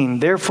 19.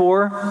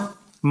 Therefore,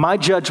 my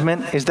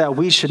judgment is that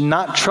we should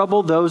not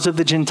trouble those of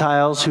the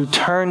Gentiles who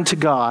turn to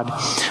God,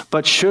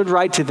 but should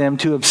write to them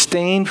to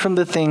abstain from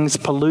the things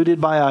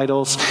polluted by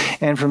idols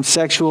and from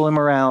sexual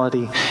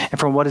immorality and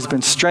from what has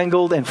been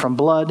strangled and from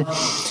blood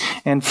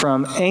and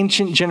from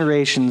ancient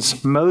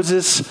generations.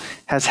 Moses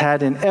has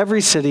had in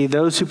every city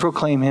those who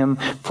proclaim him,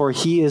 for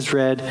he is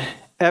read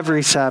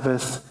every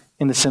Sabbath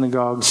in the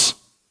synagogues.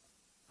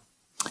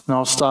 And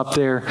I'll stop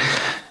there.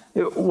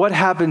 What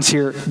happens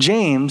here?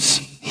 James,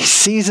 he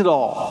sees it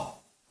all.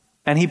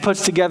 And he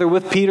puts together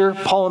with Peter,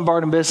 Paul, and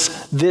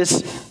Barnabas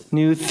this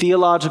new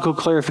theological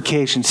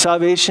clarification.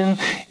 Salvation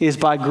is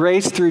by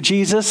grace through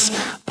Jesus,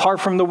 apart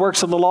from the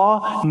works of the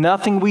law.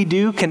 Nothing we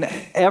do can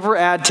ever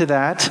add to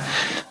that.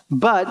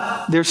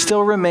 But there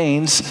still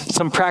remains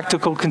some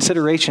practical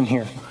consideration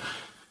here.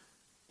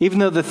 Even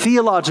though the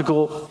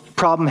theological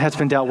problem has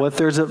been dealt with,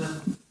 there's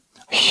a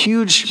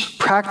huge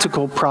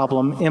practical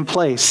problem in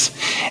place.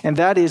 And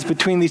that is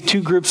between these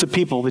two groups of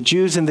people, the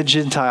Jews and the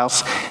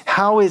Gentiles.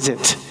 How is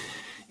it?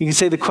 You can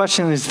say the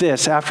question is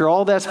this: after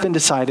all that's been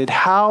decided,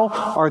 how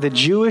are the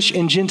Jewish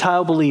and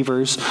Gentile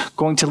believers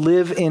going to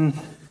live in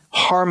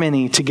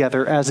harmony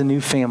together as a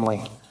new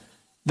family?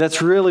 That's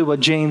really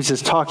what James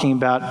is talking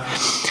about.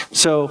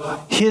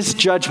 So his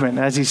judgment,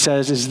 as he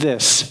says, is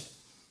this: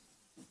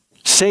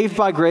 saved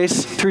by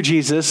grace through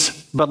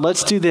Jesus, but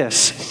let's do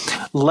this.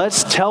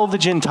 Let's tell the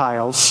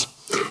Gentiles,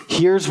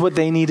 here's what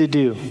they need to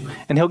do.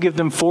 And he'll give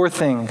them 4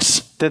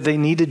 things that they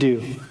need to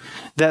do.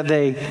 That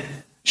they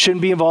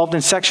shouldn't be involved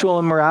in sexual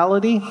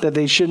immorality, that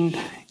they shouldn't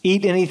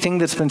eat anything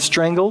that's been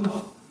strangled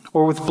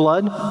or with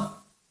blood,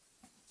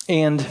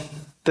 and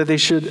that they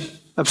should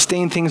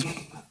abstain things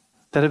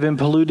that have been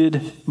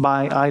polluted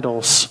by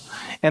idols.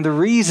 And the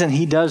reason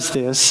he does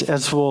this,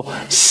 as we'll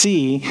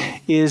see,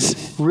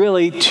 is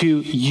really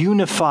to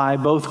unify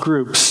both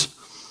groups.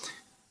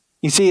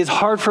 You see, it's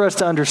hard for us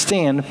to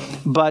understand,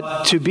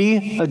 but to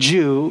be a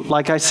Jew,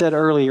 like I said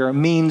earlier,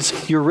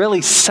 means you're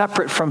really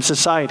separate from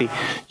society.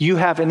 You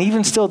have, and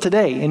even still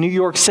today in New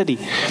York City,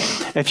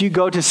 if you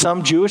go to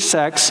some Jewish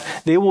sects,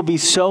 they will be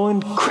so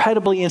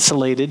incredibly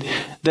insulated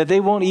that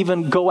they won't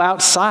even go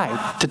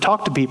outside to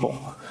talk to people.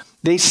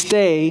 They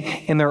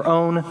stay in their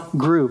own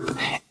group.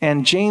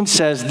 And James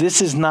says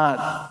this is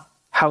not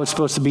how it's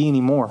supposed to be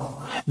anymore.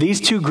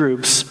 These two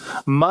groups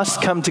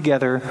must come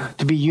together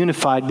to be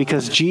unified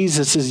because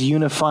Jesus is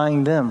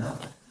unifying them.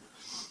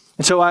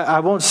 And so I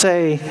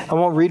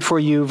won't read for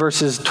you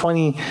verses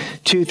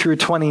 22 through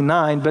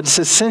 29, but it's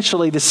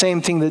essentially the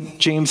same thing that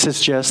James has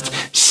just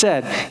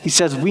said. He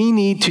says we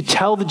need to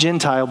tell the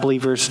Gentile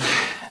believers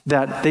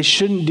that they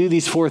shouldn't do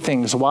these 4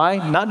 things. Why?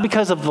 Not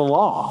because of the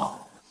law.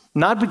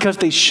 Not because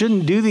they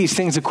shouldn't do these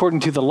things according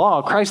to the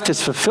law. Christ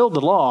has fulfilled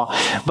the law.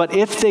 But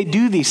if they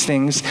do these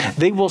things,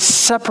 they will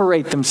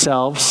separate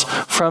themselves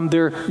from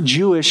their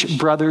Jewish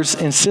brothers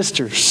and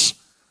sisters.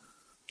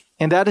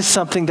 And that is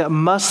something that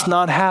must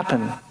not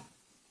happen.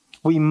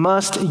 We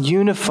must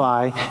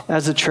unify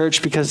as a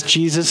church because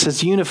Jesus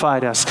has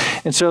unified us.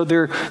 And so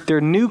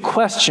their new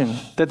question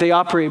that they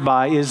operate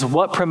by is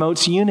what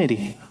promotes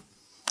unity?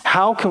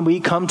 How can we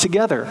come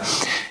together?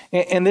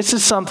 And this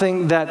is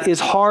something that is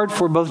hard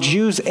for both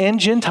Jews and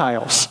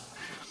Gentiles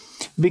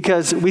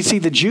because we see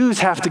the Jews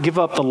have to give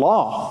up the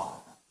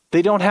law.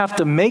 They don't have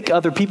to make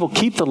other people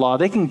keep the law.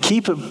 They can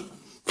keep it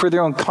for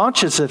their own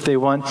conscience if they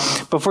want,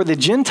 but for the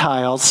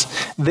Gentiles,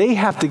 they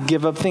have to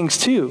give up things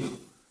too.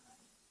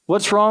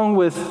 What's wrong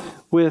with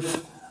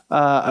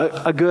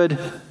a good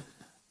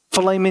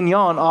filet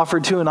mignon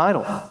offered to an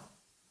idol?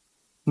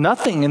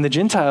 Nothing in the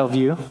Gentile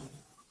view.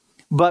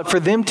 But for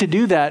them to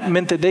do that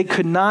meant that they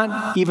could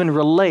not even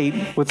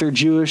relate with their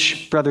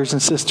Jewish brothers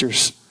and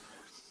sisters.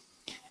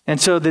 And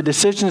so the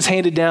decision is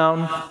handed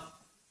down,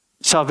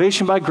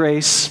 salvation by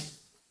grace,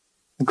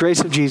 the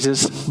grace of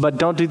Jesus, but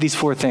don't do these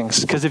 4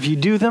 things. Because if you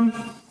do them,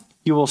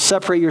 you will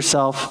separate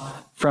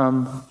yourself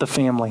from the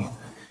family.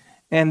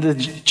 And the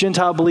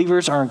Gentile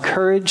believers are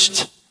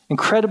encouraged,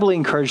 incredibly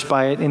encouraged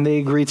by it, and they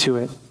agree to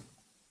it.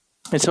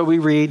 And so we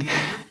read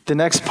the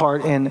next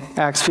part in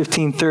Acts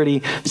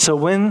 15:30. So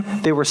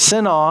when they were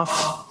sent off,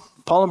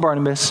 Paul and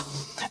Barnabas,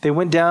 they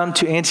went down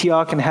to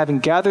Antioch, and having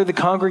gathered the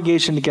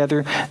congregation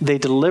together, they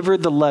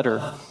delivered the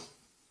letter.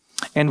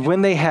 And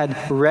when they had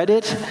read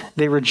it,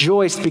 they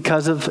rejoiced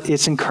because of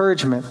its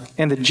encouragement.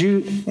 And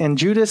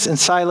Judas and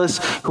Silas,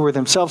 who were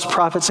themselves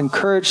prophets,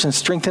 encouraged and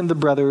strengthened the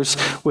brothers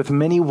with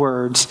many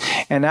words.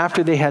 And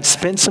after they had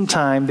spent some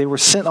time, they were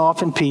sent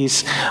off in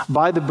peace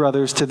by the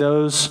brothers to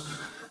those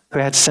who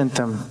had sent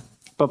them.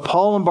 But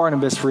Paul and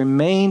Barnabas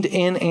remained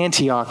in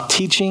Antioch,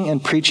 teaching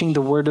and preaching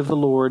the word of the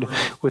Lord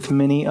with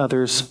many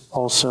others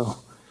also.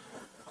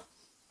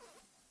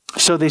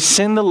 So they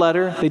send the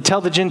letter. They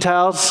tell the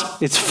Gentiles,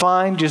 it's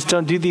fine, just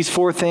don't do these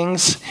 4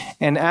 things.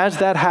 And as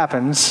that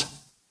happens,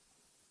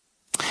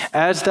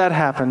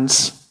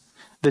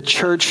 the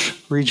church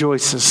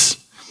rejoices.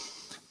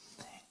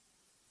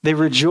 They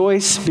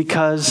rejoice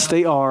because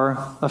they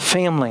are a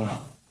family.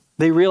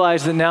 They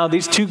realize that now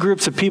these 2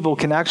 groups of people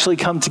can actually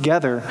come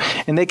together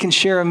and they can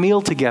share a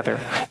meal together.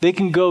 They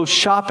can go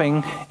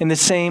shopping in the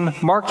same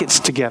markets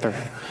together.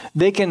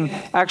 They can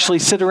actually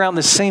sit around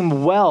the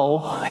same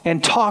well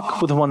and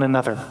talk with one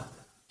another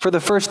for the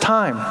first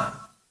time.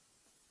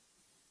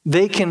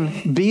 They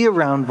can be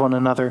around one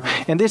another.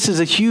 And this is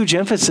a huge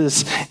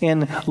emphasis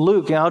in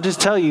Luke. And I'll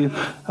just tell you,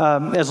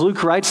 as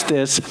Luke writes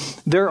this,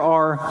 there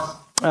are,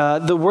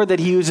 the word that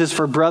he uses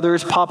for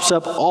brothers pops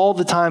up all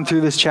the time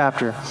through this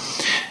chapter.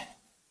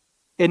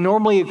 It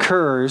normally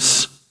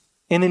occurs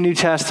in the New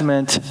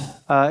Testament,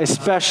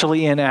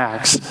 especially in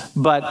Acts.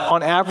 But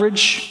on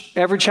average,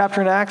 every chapter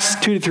in Acts,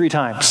 2 to 3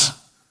 times.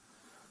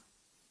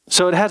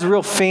 So it has a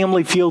real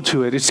family feel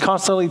to it. It's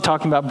constantly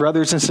talking about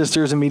brothers and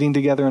sisters and meeting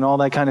together and all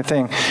that kind of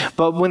thing.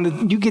 But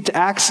when you get to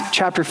Acts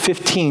chapter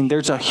 15,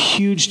 there's a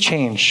huge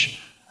change.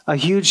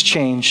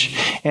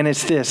 And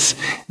it's this,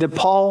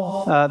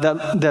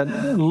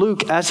 that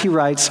Luke, as he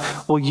writes,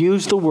 will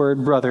use the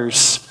word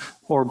brothers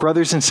or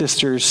brothers and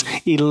sisters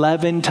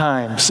 11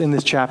 times in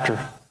this chapter.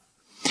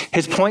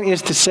 His point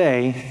is to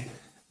say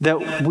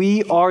that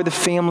we are the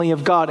family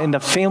of God. And the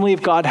family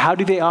of God, how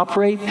do they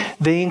operate?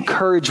 They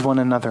encourage one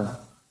another.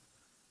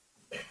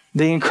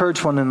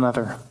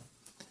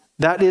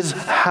 That is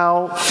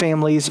how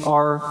families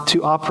are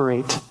to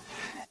operate.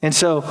 And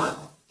so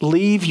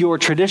leave your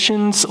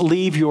traditions,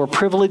 leave your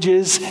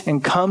privileges,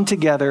 and come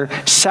together,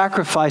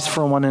 sacrifice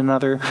for one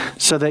another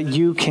so that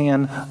you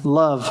can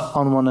love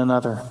on one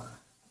another.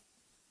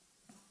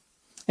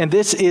 And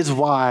this is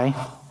why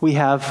we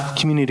have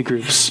community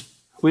groups.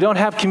 We don't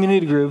have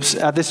community groups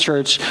at this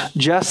church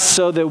just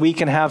so that we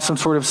can have some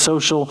sort of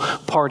social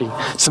party,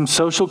 some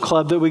social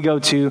club that we go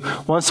to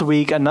once a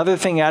week, another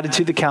thing added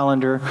to the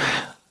calendar.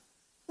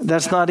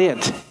 That's not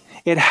it.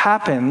 It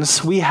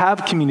happens, we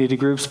have community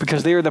groups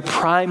because they are the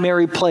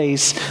primary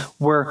place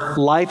where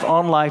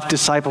life-on-life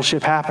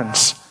discipleship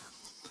happens.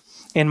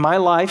 In my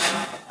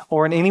life,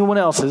 or in anyone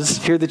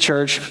else's here at the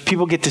church,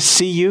 people get to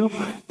see you.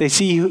 They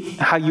see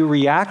how you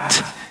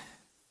react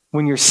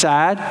when you're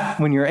sad,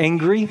 when you're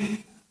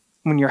angry,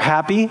 when you're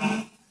happy.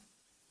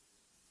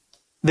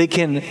 They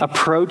can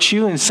approach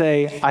you and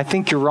say, I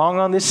think you're wrong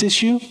on this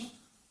issue.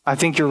 I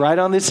think you're right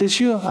on this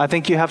issue. I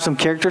think you have some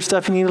character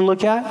stuff you need to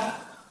look at.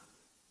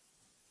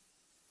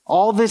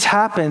 All this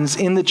happens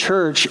in the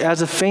church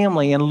as a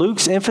family, and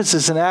Luke's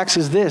emphasis in Acts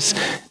is this: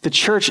 the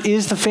church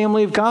is the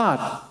family of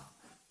God.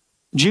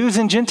 Jews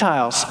and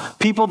Gentiles,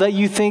 people that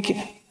you think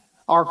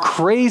are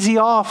crazy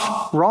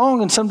off,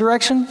 wrong in some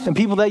direction, and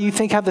people that you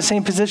think have the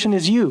same position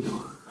as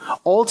you.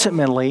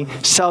 Ultimately,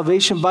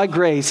 salvation by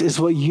grace is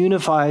what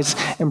unifies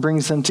and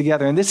brings them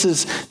together. And this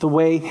is the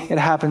way it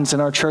happens in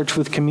our church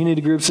with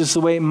community groups. This is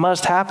the way it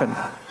must happen.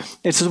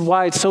 This is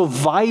why it's so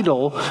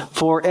vital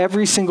for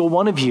every single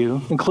one of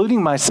you,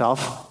 including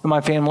myself and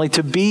my family,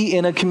 to be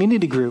in a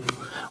community group.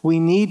 We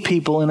need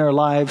people in our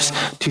lives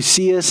to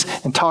see us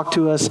and talk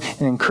to us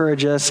and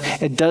encourage us.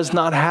 It does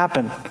not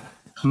happen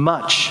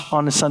much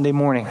on a Sunday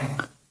morning.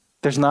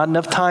 There's not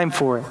enough time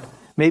for it.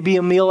 Maybe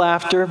a meal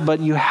after, but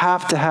you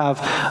have to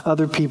have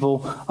other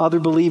people, other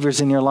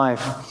believers in your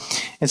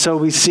life. And so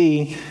we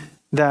see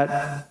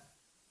that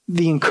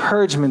the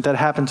encouragement that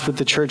happens with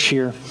the church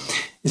here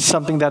is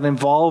something that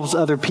involves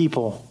other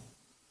people.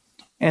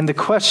 And the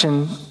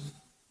question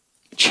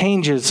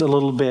changes a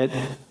little bit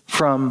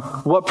from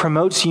what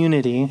promotes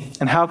unity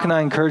and how can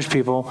I encourage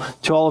people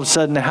to all of a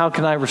sudden, how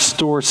can I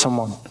restore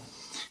someone?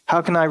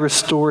 How can I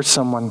restore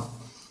someone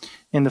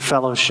in the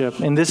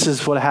fellowship? And this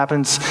is what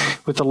happens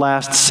with the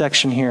last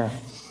section here.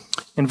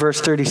 In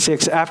verse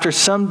 36, after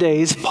some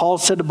days, Paul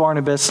said to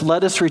Barnabas,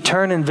 let us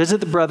return and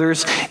visit the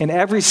brothers in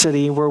every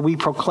city where we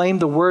proclaim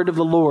the word of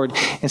the Lord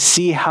and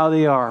see how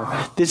they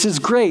are. This is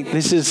great.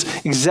 This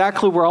is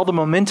exactly where all the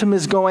momentum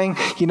is going.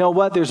 You know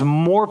what? There's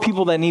more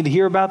people that need to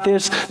hear about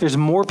this. There's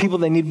more people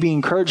that need to be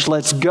encouraged.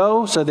 Let's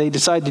go. So they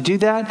decide to do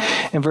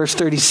that. In verse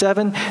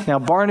 37, now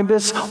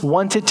Barnabas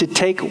wanted to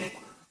take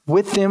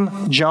with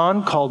them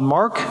John, called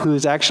Mark, who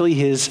is actually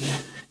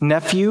his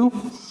nephew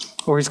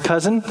or his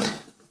cousin,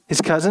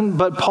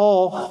 but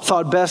Paul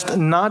thought best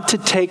not to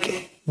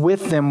take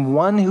with them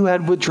one who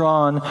had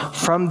withdrawn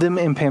from them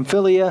in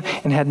Pamphylia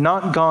and had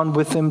not gone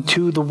with them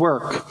to the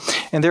work.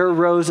 And there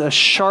arose a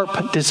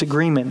sharp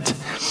disagreement,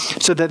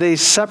 so that they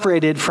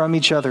separated from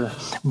each other.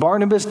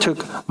 Barnabas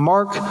took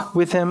Mark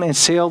with him and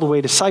sailed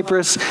away to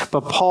Cyprus,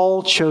 but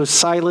Paul chose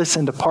Silas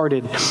and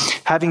departed,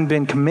 having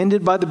been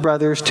commended by the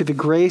brothers to the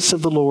grace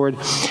of the Lord,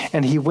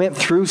 and he went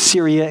through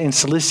Syria and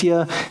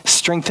Cilicia,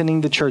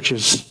 strengthening the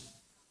churches.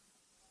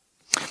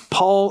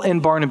 Paul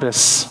and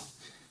Barnabas,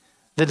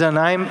 the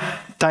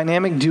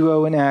dynamic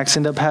duo in Acts,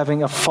 end up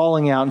having a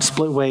falling out and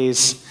split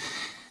ways.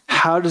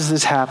 How does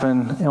this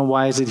happen, and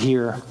why is it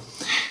here?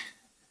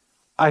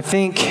 I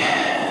think,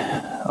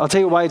 I'll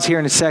tell you why it's here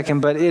in a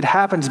second, but it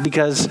happens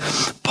because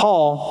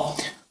Paul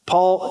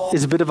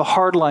is a bit of a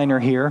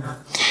hardliner here,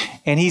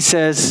 and he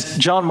says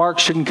John Mark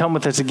shouldn't come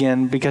with us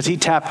again because he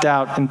tapped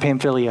out in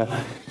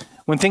Pamphylia.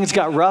 When things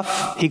got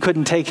rough, he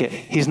couldn't take it.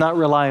 He's not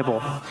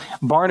reliable.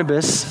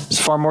 Barnabas is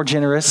far more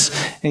generous,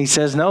 and he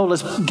says, no,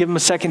 let's give him a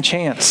second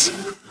chance.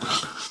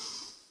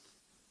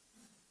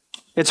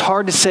 It's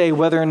hard to say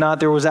whether or not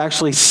there was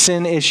actually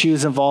sin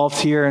issues involved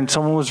here and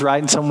someone was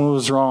right and someone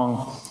was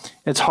wrong.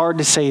 It's hard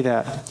to say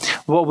that.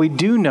 What we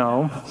do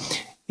know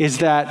is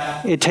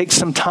that it takes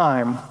some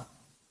time,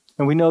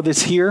 and we know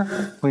this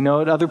here, we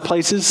know it other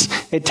places.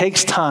 It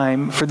takes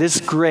time for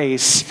this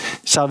grace,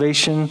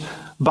 salvation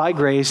by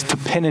grace, to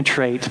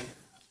penetrate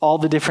all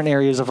the different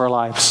areas of our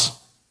lives.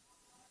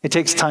 It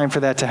takes time for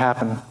that to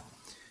happen.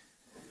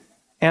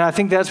 And I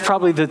think that's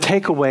probably the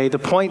takeaway, the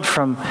point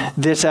from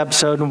this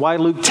episode, and why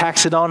Luke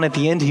tacks it on at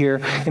the end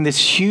here in this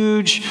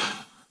huge,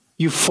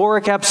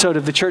 euphoric episode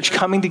of the church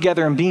coming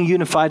together and being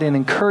unified and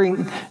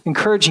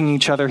encouraging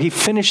each other. He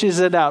finishes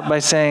it out by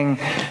saying,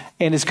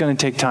 and it's going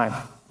to take time.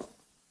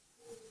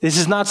 This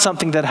is not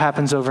something that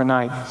happens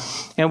overnight.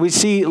 And we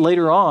see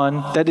later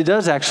on that it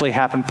does actually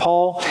happen.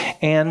 Paul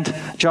and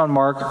John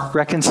Mark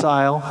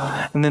reconcile,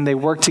 and then they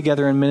work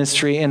together in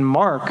ministry. And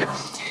Mark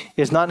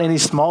is not any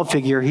small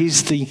figure.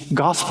 He's the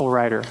gospel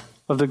writer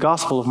of the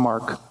Gospel of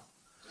Mark.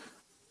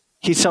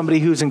 He's somebody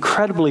who's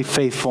incredibly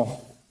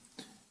faithful.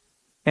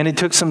 And it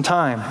took some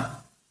time.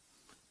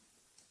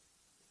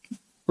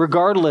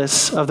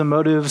 Regardless of the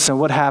motives and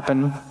what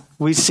happened,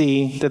 we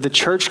see that the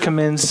church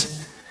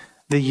commends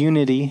the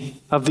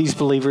unity of these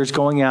believers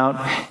going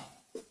out,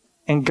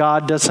 and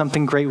God does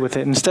something great with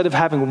it. Instead of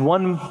having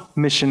one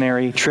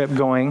missionary trip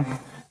going,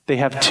 they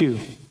have two.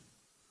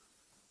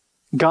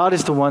 God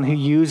is the one who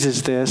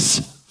uses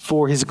this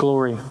for his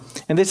glory.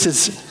 And this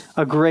is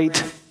a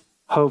great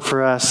hope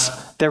for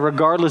us, that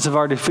regardless of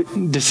our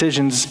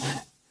decisions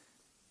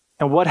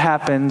and what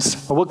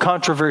happens, or what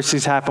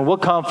controversies happen,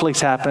 what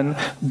conflicts happen,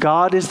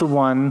 God is the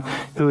one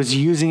who is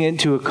using it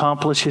to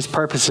accomplish his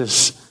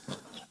purposes.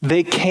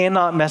 They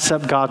cannot mess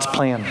up God's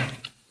plan.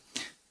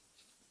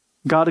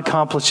 God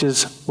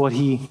accomplishes what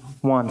he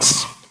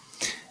wants.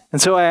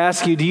 And so I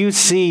ask you, do you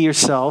see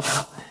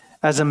yourself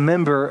as a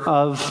member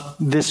of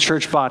this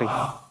church body,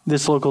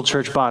 this local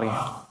church body?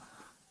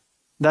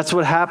 That's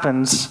what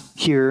happens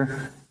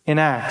here in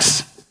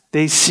Acts.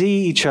 They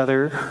see each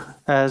other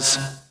as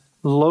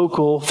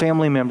local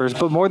family members,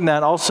 but more than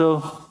that,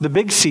 also the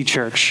Big C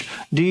church.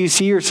 Do you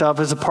see yourself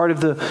as a part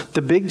of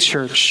the big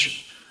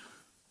church?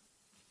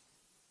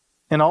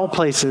 In all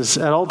places,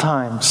 at all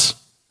times.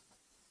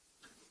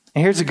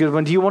 And here's a good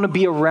one. Do you want to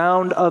be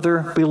around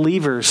other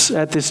believers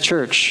at this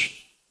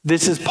church?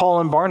 This is Paul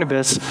and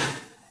Barnabas,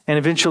 and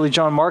eventually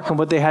John Mark, and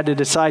what they had to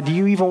decide. Do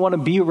you even want to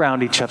be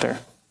around each other?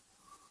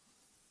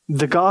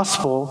 The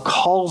gospel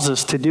calls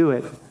us to do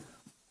it.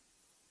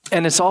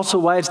 And it's also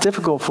why it's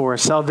difficult for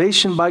us.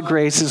 Salvation by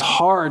grace is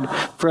hard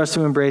for us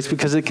to embrace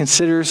because it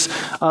considers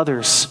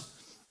others.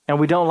 And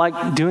we don't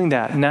like doing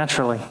that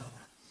naturally.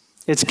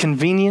 It's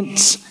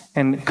convenience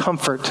and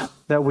comfort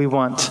that we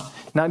want.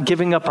 Not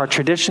giving up our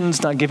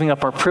traditions, not giving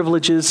up our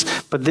privileges,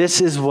 but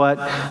this is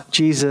what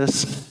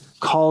Jesus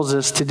calls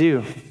us to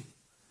do.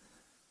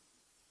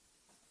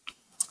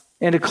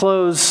 And to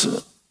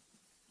close,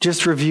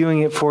 just reviewing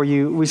it for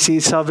you, we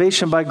see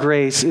salvation by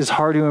grace is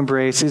hard to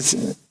embrace.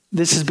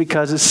 This is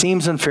because it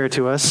seems unfair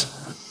to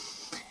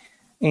us.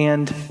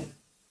 And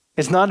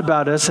it's not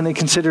about us, and it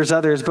considers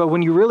others. But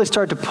when you really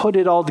start to put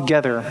it all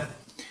together,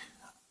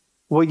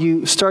 what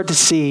you start to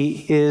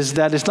see is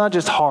that it's not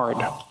just hard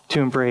to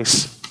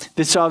embrace.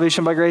 This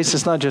salvation by grace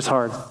is not just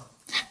hard.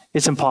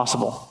 It's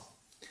impossible.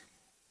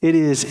 It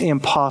is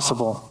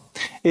impossible.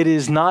 It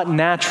is not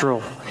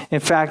natural. In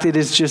fact, it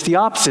is just the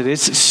opposite.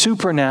 It's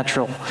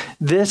supernatural.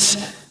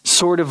 This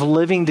sort of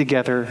living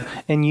together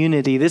in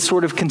unity, this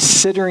sort of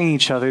considering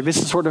each other,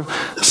 this sort of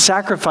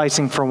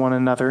sacrificing for one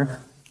another,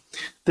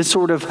 this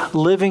sort of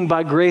living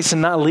by grace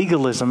and not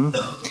legalism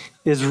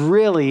is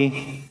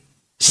really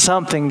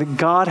something that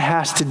God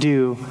has to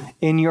do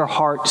in your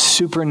heart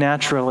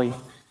supernaturally.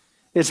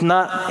 It's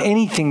not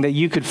anything that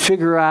you could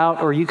figure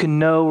out or you can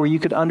know or you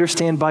could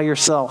understand by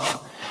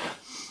yourself.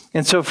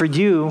 And so for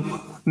you,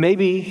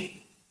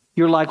 maybe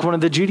you're like one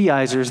of the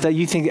Judaizers that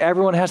you think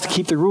everyone has to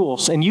keep the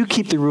rules, and you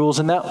keep the rules,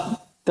 and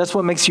that's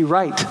what makes you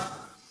right.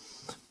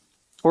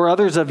 Or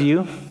others of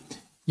you,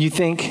 you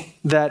think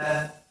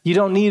that you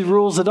don't need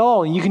rules at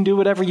all, and you can do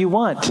whatever you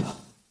want.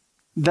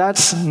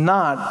 That's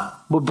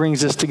not what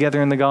brings us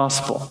together in the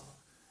gospel.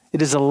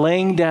 It is a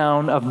laying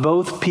down of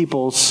both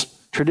people's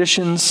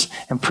traditions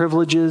and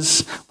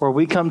privileges where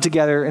we come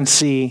together and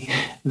see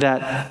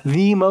that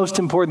the most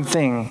important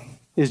thing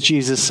is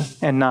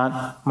Jesus and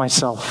not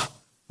myself.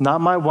 Not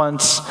my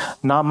wants,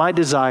 not my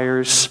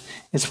desires.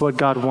 It's what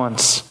God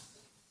wants.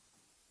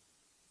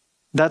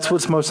 That's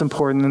what's most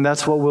important, and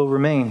that's what will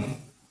remain.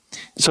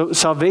 So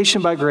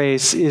salvation by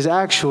grace is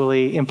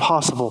actually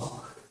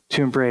impossible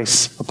to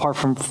embrace apart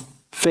from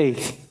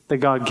faith that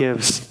God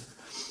gives.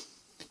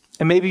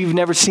 And maybe you've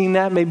never seen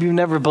that. Maybe you've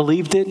never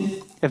believed it.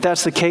 If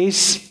that's the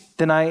case,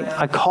 then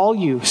I call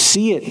you,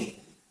 see it.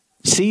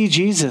 See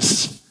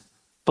Jesus.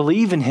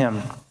 Believe in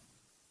him.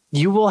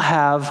 You will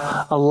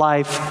have a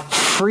life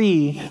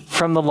free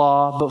from the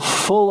law, but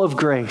full of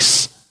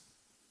grace.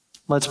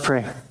 Let's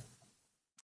pray.